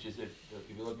agenda, it's just if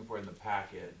you're looking for it in the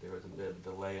packet, there was a bit of a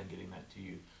delay in getting that to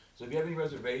you. So if you have any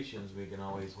reservations, we can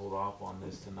always hold off on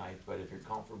this tonight, but if you're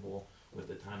comfortable with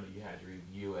the time that you had to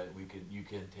review it, you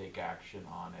can take action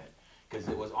on it. Cause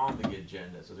it was on the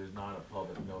agenda, so there's not a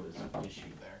public notice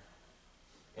issue there.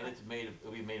 And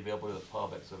it'll be made available to the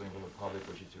public, so if any of the public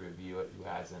wishes to review it, who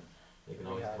hasn't, they can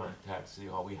always contact City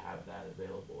Hall, we have that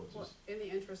available. It's Well, just, in the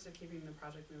interest of keeping the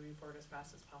project moving forward as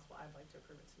fast as possible, I'd like to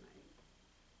approve it tonight.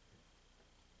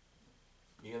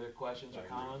 any other questions or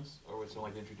comments, or would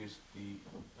someone like to introduce the,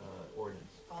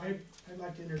 ordinance? I'd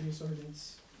like to introduce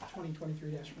ordinance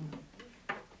 2023-1.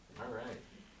 All right,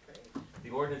 Great. the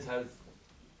ordinance has,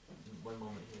 one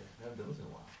moment here, I haven't done this in a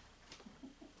while.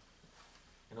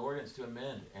 An ordinance to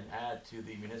amend and add to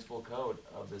the municipal code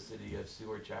of the city of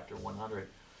Seward, chapter 100,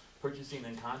 purchasing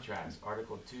and contracts,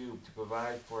 article 2, to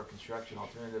provide for construction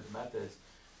alternative methods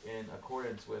in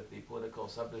accordance with the Political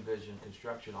Subdivision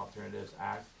Construction Alternatives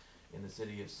Act in the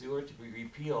city of Seward, to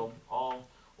repeal all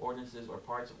ordinances or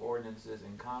parts of ordinances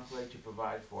in conflict, to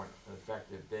provide for an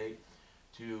effective date,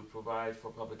 to provide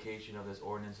for publication of this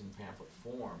ordinance in pamphlet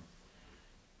form.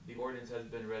 The ordinance has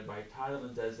been read by title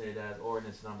and designated as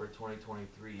ordinance number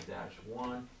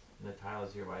 2023-1, and the title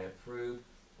is hereby approved.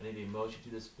 I need a motion to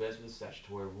dispense with the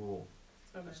statutory rule.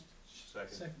 So moved.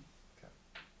 Second.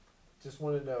 Just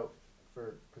want to note,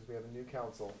 because we have a new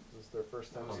council, this is their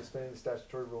first time suspending the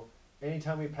statutory rule.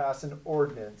 Anytime we pass an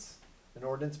ordinance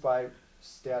by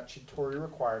statutory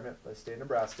requirement by the state of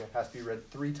Nebraska has to be read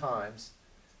 3 times.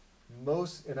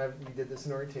 Most, and we did this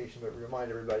in orientation, but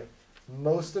remind everybody,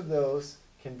 most of those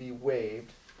can be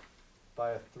waived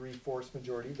by a 3/4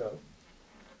 majority vote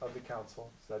of the council.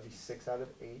 So that'd be 6 out of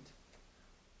 8.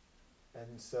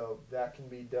 And so that can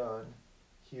be done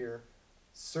here.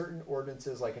 Certain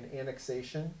ordinances, like an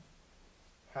annexation,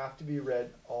 have to be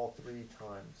read all 3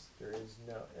 times. There is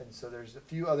no, and so there's a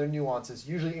few other nuances.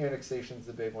 Usually annexation's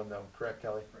the big one though, correct,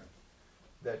 Kelly? Correct.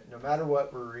 That no matter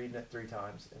what, we're reading it 3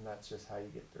 times, and that's just how you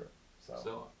get through it.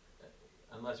 So,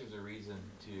 unless there's a reason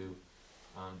to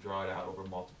draw it out over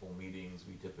multiple meetings,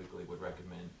 we typically would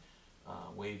recommend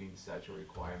waiving the statutory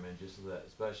requirement, just so that,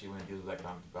 especially when it deals with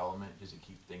economic development, just to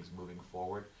keep things moving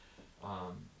forward.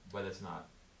 But it's not,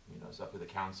 it's up to the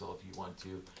council if you want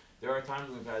to. There are times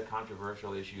when we've had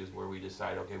controversial issues where we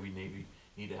decide, okay, we maybe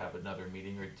need to have another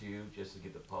meeting or 2 just to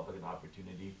give the public an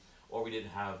opportunity, or we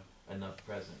didn't have enough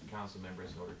present council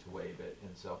members in order to waive it.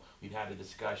 And so we'd had a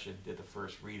discussion, did the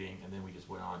first reading, and then we just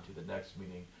went on to the next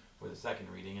meeting for the second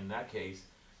reading. In that case,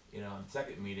 in the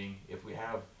second meeting, if we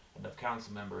have enough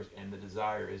council members and the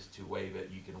desire is to waive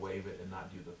it, you can waive it and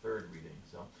not do the third reading.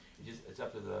 So it's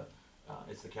up to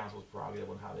it's the council's prerogative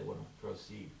on how they want to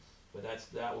proceed. But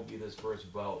that will be this first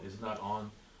vote. It's not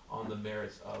on the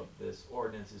merits of this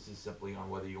ordinance. It's just simply on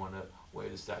whether you want to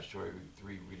waive the statutory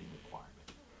 3 reading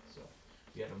requirement. So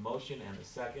you have a motion and a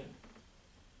second.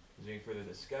 Is there any further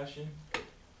discussion?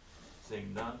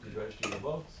 Seeing none, please register your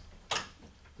votes.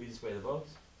 Please display the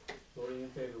votes. Voting in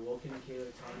favor, Wilken,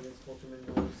 Kaler, Thomas, Coulterman,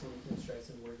 Miller, Singleton,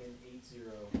 Streisand, Morgan,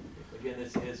 8-0. Again,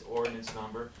 this is ordinance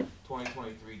number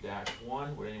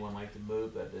 2023-1. Would anyone like to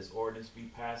move that this ordinance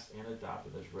be passed and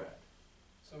adopted as read?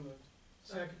 So moved.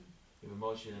 Second. We have a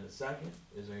motion and a second.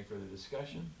 Is there any further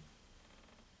discussion?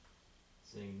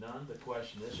 Seeing none, the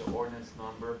question is, shall ordinance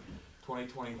number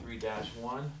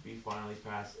 2023-1 be finally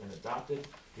passed and adopted?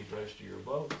 Please register your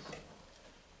votes.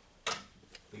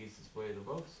 Please display the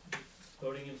votes.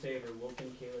 Voting in favor,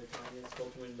 Wilken, Kaler, Thomas,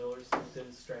 Coulterman, Miller,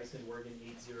 Singleton, Streisand, Morgan,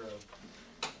 8-0.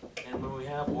 And when we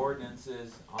have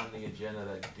ordinances on the agenda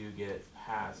that do get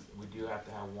passed, we do have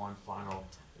to have one final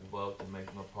vote to make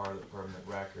them a part of the permanent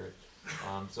record.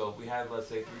 So if we had, let's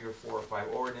say, 3 or 4 or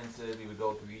 5 ordinances, we would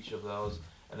go through each of those,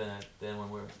 and then when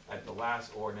we're at the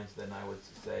last ordinance, then I would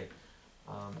say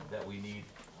that we need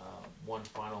one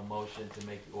final motion to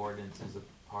make the ordinances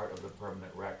a part of the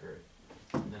permanent record.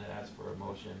 And then it asks for a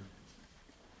motion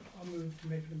I'll move to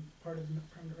make them part of the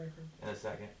permanent record. and a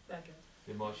second. Second.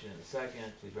 The motion and a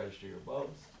second, please register your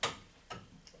votes.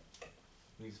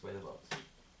 Please display the votes.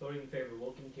 Voting in favor,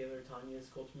 Wilken, Kaler, Tanya,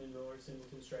 Skoltman, Miller,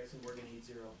 Singleton, Streisand, Morgan,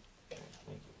 8-0. Okay,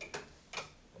 thank you.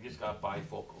 I just got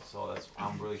bifocal, so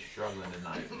I'm really struggling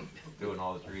tonight doing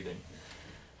all this reading.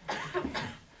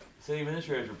 City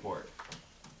Administrator's report.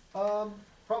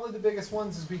 Probably the biggest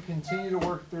ones as we continue to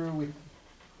work through,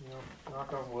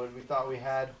 knock on wood, we thought we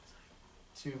had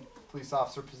 2 police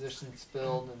officer positions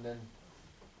filled, and then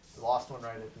we lost one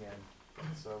right at the end.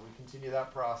 And so we continue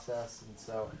that process, and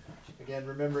so, again,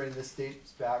 remembering this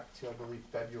dates back to, I believe,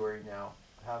 February now,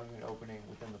 having an opening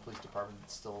within the police department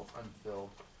that's still unfilled.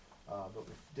 But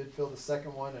we did fill the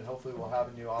second one, and hopefully we'll have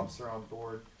a new officer on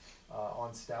board,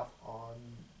 on staff on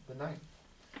the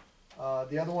 9th.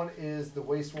 The other one is the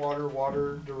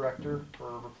water director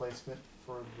for replacement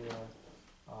for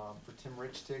Tim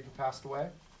Richtig, who passed away.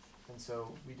 And so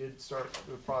we did start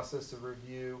the process of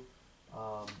review,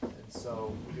 and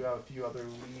so we do have a few other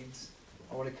leads.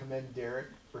 I want to commend Derek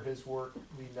for his work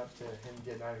leading up to him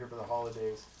getting out of here for the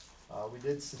holidays. We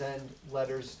did send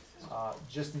letters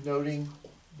just noting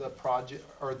the project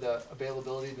or the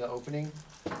availability, the opening.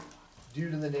 Due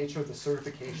to the nature of the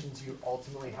certifications you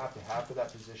ultimately have to have for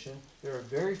that position, there are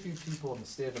very few people in the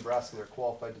state of Nebraska that are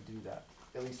qualified to do that,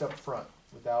 at least up front,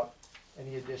 without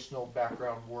any additional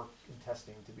background work and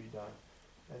testing to be done.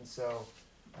 And so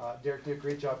Derek did a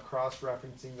great job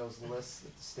cross-referencing those lists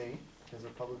at the state, because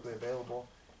they're publicly available,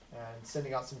 and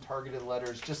sending out some targeted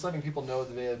letters, just letting people know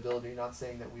the availability, not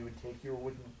saying that we would take your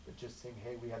wouldn't, but just saying,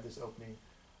 hey, we have this opening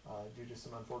due to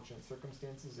some unfortunate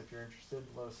circumstances. If you're interested,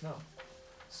 let us know.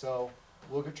 So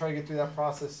we'll try to get through that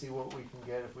process, see what we can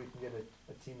get, if we can get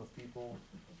a team of people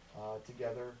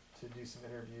together to do some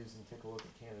interviews and take a look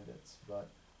at candidates. But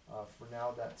for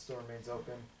now, that still remains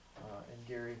open, and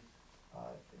Gary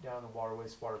down in the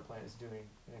wastewater plant is doing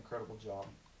an incredible job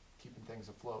keeping things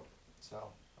afloat. So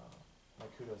my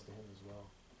kudos to him as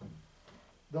well.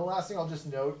 The last thing I'll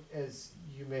just note, as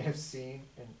you may have seen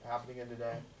and happening in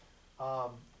today,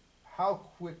 how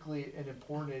quickly and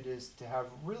important it is to have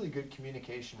really good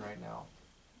communication right now.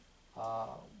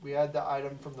 We had the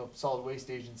item from the solid waste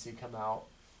agency come out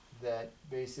that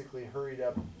basically hurried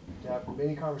up to have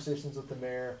many conversations with the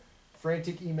mayor,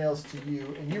 frantic emails to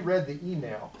you, and you read the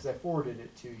email because I forwarded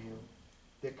it to you,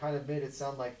 that kind of made it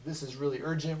sound like this is really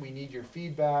urgent, we need your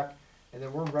feedback, and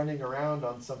then we're running around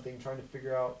on something trying to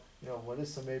figure out, what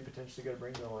is somebody potentially going to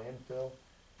bring to the landfill,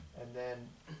 and then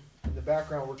in the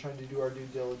background we're trying to do our due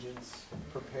diligence,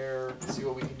 prepare, see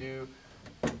what we can do.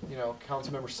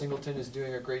 Councilmember Singleton is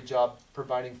doing a great job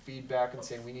providing feedback and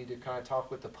saying we need to kind of talk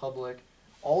with the public.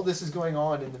 All this is going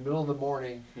on in the middle of the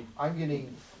morning. I'm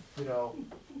getting,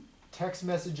 text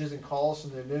messages and calls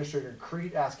from the administrator in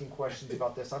Crete asking questions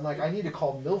about this. I'm like, I need to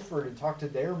call Milford and talk to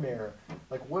their mayor.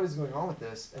 Like, what is going on with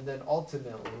this? And then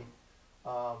ultimately,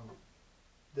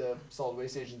 the solid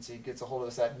waste agency gets a hold of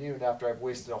us at noon after I've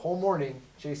wasted a whole morning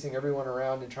chasing everyone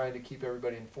around and trying to keep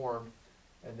everybody informed.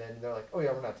 And then they're like, oh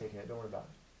yeah, we're not taking it, don't worry about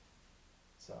it.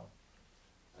 So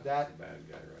That's a bad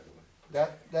guy right away.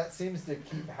 that seems to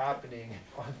keep happening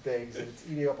on things, and it's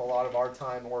eating up a lot of our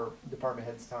time or department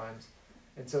heads' times.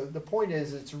 And so the point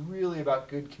is, it's really about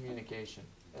good communication.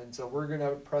 And so we're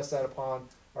gonna press that upon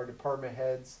our department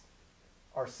heads,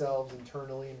 ourselves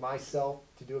internally, myself,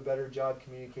 to do a better job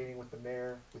communicating with the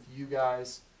mayor, with you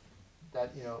guys.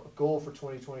 That, a goal for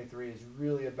 2023 is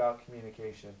really about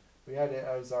communication. We had it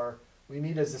as we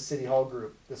meet as a city hall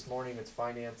group. This morning it's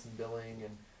finance and billing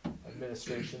and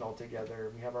administration all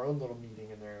together. We have our own little meeting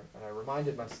in there, and I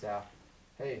reminded my staff,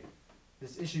 hey,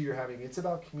 this issue you're having, it's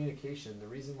about communication. The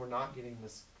reason we're not getting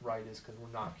this right is because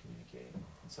we're not communicating.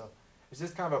 And so it's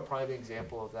just kind of a prime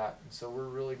example of that. And so we're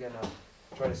really gonna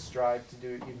try to strive to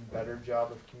do an even better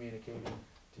job of communicating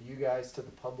to you guys, to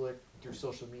the public, through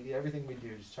social media, everything we do,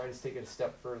 just try to take it a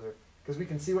step further. Because we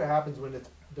can see what happens when it's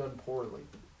done poorly.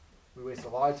 We waste a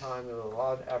lot of time and a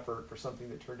lot of effort for something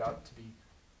that turned out to be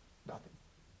nothing.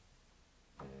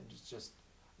 And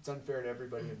it's unfair to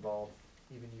everybody involved,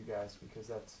 even you guys, because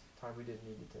that's time we didn't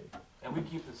need to take. And we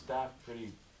keep the staff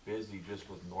pretty busy just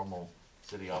with normal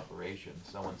city operations.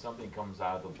 So when something comes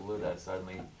out of the blue that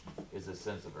suddenly is a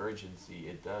sense of urgency,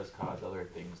 it does cause other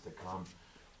things to come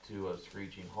to a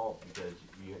screeching halt because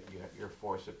you're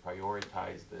forced to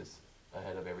prioritize this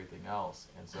ahead of everything else.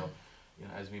 And so, you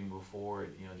know, as we move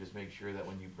forward, you know, just make sure that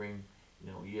when you bring,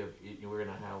 you know, we're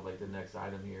gonna have, like, the next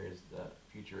item here is the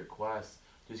future requests.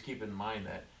 Just keep in mind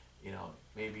that, you know,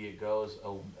 maybe it goes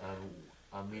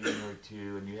a meeting or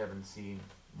two and you haven't seen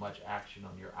much action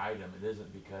on your item. It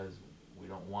isn't because we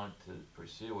don't want to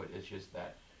pursue it, it's just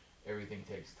that everything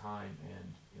takes time,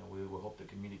 and, you know, we will hope to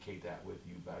communicate that with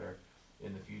you better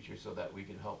in the future so that we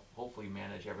can hopefully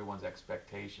manage everyone's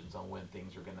expectations on when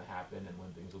things are gonna happen and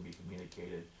when things will be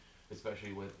communicated,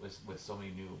 especially with so many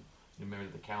new members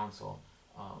of the council,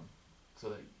 so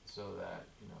that,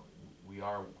 you know, we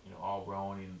are, you know, all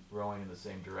rowing in the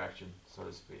same direction, so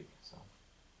to speak, so.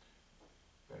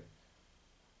 Greg?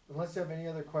 Unless you have any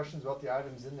other questions about the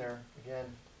items in there, again,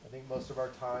 I think most of our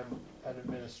time at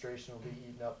administration will be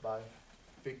eaten up by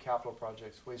big capital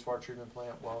projects, wastewater treatment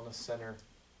plant, wellness center,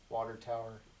 water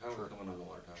tower, How are we coming on the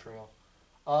water tower?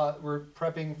 trail. We're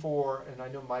prepping for, and I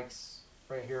know Mike's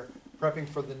right here, prepping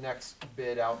for the next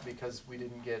bid out because we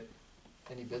didn't get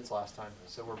any bids last time.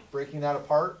 So we're breaking that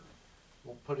apart.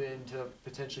 We'll put it into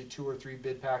potentially 2 or 3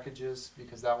 bid packages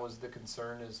because that was the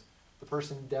concern, is the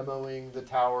person demoing the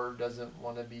tower doesn't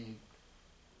want to be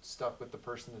stuck with the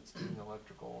person that's doing the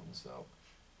electrical. And so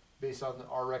based on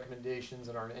our recommendations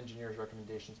and our engineer's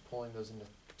recommendations, pulling those into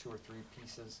 2 or 3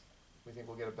 pieces, we think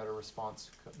we'll get a better response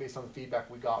based on the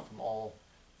feedback we got from all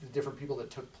the different people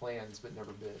that took plans but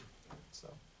never bid. So,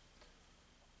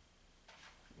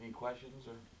 Any questions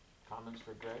or comments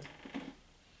for Greg?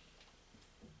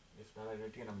 If not, I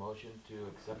entertain a motion to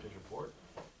accept his report.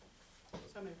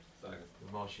 So moved. Second.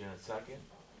 A motion and a second.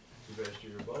 To register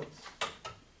your votes.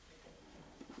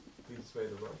 Please display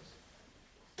the votes.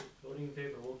 Voting in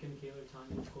favor, Wilken, Kaler,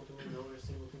 Tanya, Colterman, Miller,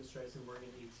 Singleton, Streisand, Morgan,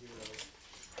 8-0.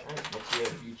 Alright, next we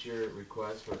have future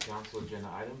requests for council agenda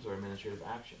items or administrative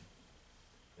action.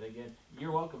 And again,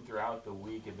 you're welcome throughout the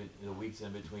week, the weeks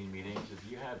in between meetings,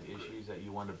 if you have issues that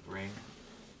you want to bring.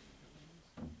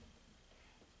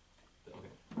 Okay,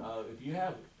 if you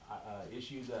have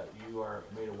issues that you are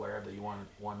made aware of that you want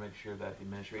to make sure that the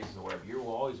administration is aware of, you're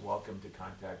always welcome to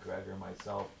contact Greg or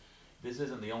myself. This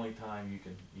isn't the only time you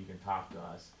can talk to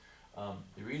us.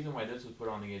 The reason why this was put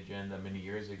on the agenda many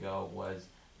years ago was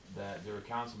that there were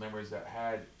council members that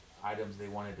had items they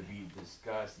wanted to be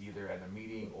discussed either at a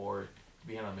meeting or to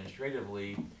be handled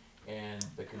administratively, and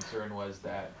the concern was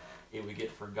that it would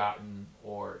get forgotten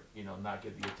or, you know, not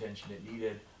get the attention it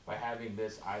needed. By having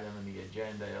this item in the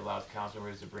agenda, it allows council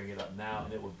members to bring it up now,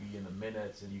 and it will be in the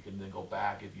minutes, and you can then go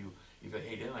back if you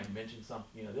hey, didn't I mention something,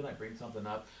 you know, didn't I bring something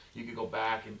up? You could go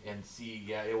back and see,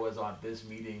 yeah, it was on this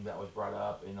meeting that was brought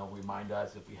up, and it'll remind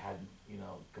us if we hadn't, you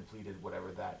know, completed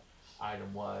whatever that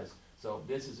item was. So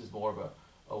this is just more of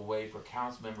a way for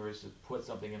council members to put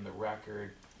something in the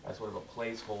record as sort of a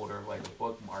placeholder, like a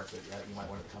bookmark that you might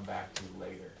want to come back to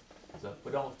later. So,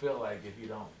 but don't feel like if you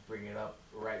don't bring it up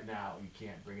right now, you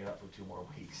can't bring it up for 2 more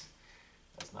weeks.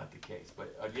 That's not the case.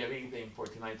 But do you have anything for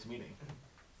tonight's meeting?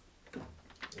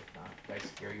 If not, did I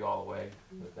scare you all away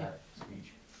with that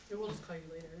speech? We'll just call you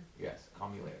later. Yes, call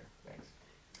me later. Thanks.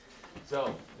 So,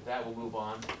 with that, we'll move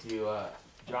on to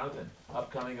Jonathan,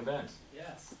 upcoming events.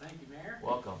 Yes, thank you, Mayor.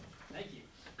 Welcome. Thank you.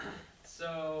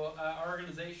 So, our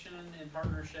organization, in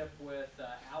partnership with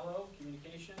Allo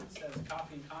Communications, has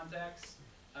Coffee and Contacts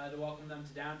to welcome them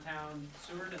to downtown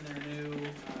Seward in their new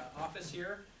office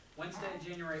here. Wednesday,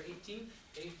 January 18th,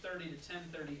 8:30 to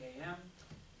 10:30 a.m.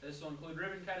 This will include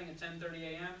ribbon cutting at 10:30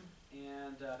 a.m.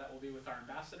 and that will be with our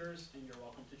ambassadors, and you're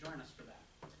welcome to join us for that.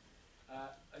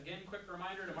 Again, quick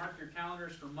reminder to mark your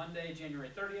calendars for Monday, January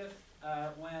 30th,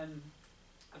 when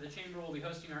the Chamber will be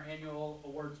hosting our annual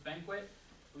awards banquet.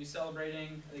 We'll be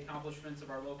celebrating the accomplishments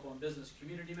of our local and business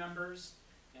community members.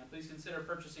 And please consider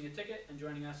purchasing a ticket and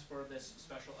joining us for this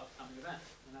special upcoming event,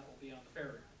 and that will be on the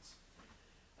fairgrounds.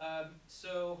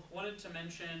 So, wanted to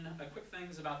mention quick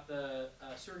things about the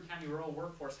Seward County Rural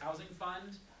Workforce Housing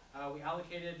Fund. We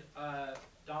allocated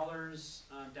dollars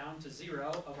down to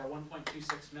 0 of our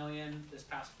 $1.26 million this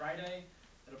past Friday.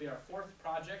 It'll be our 4th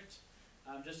project.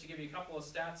 Just to give you a couple of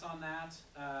stats on that,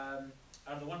 out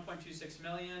of the $1.26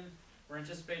 million, we're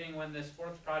anticipating when this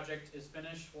 4th project is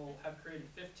finished, we'll have created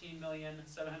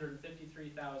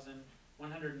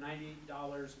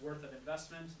 $15,753,190 worth of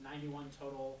investment, 91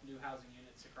 total new housing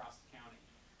units across the county.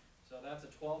 So that's a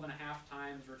 12.5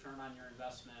 times return on your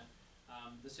investment.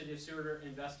 The city of Seward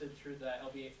invested through the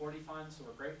LBA 40 fund, so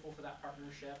we're grateful for that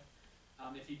partnership.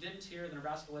 If you didn't hear, the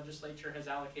Nebraska legislature has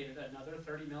allocated another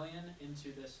 $30 million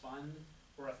into this fund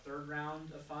for a 3rd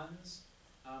round of funds.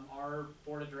 Our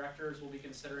board of directors will be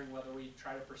considering whether we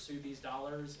try to pursue these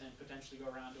dollars and potentially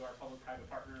go around to our public-private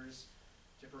partners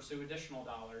to pursue additional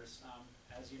dollars.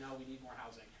 As you know, we need more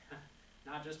housing,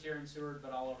 not just here in Seward,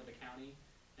 but all over the county.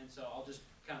 And so I'll just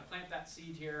kind of plant that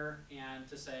seed here and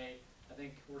to say, I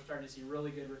think we're starting to see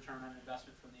really good return on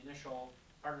investment from the initial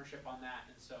partnership on that.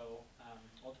 And so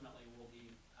ultimately we'll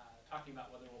be talking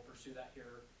about whether we'll pursue that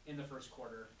here in the first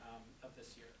quarter of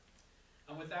this year.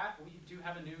 And with that, we do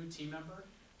have a new team member,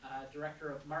 Director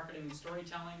of Marketing and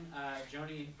Storytelling,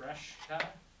 Joni Breshka,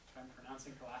 if I'm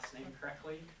pronouncing her last name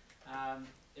correctly.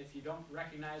 If you don't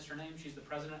recognize her name, she's the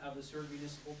president of the Seward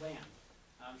Municipal Band.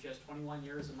 She has 21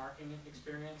 years of marketing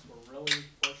experience. We're really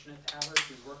fortunate to have her.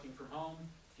 She's working from home,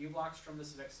 a few blocks from the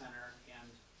Civic Center, and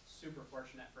super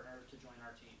fortunate for her to join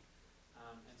our team.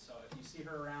 And so if you see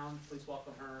her around, please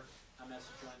welcome her as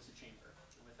she joins the chamber.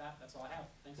 And with that, that's all I have.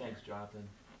 Thanks, Thanks, Jonathan.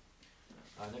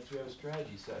 Next we have a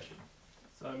strategy session.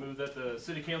 So I move that the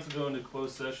city council go into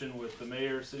closed session with the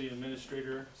mayor, city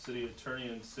administrator, city attorney,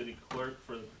 and city clerk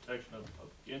for the protection of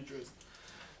public interest,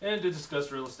 and to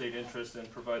discuss real estate interest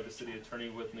and provide the city attorney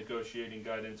with negotiating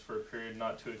guidance for a period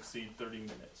not to exceed 30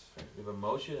 minutes. We have a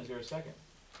motion, is there a second?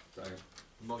 Second.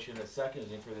 Motion and a second, is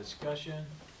there any further discussion?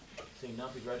 Seeing none,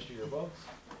 please register your votes.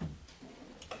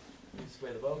 Please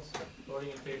display the votes.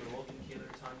 Voting in favor, Wilken, Kaler,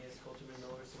 Tanya, Colterman,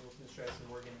 Miller, Singleton, Streisand,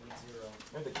 Morgan,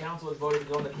 8-0. The council has voted to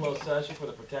go into closed session for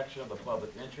the protection of the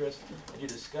public interest and to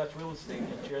discuss real estate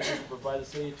interest and to provide the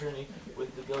city attorney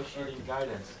with negotiating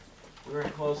guidance. We're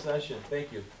in closed session.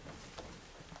 Thank you.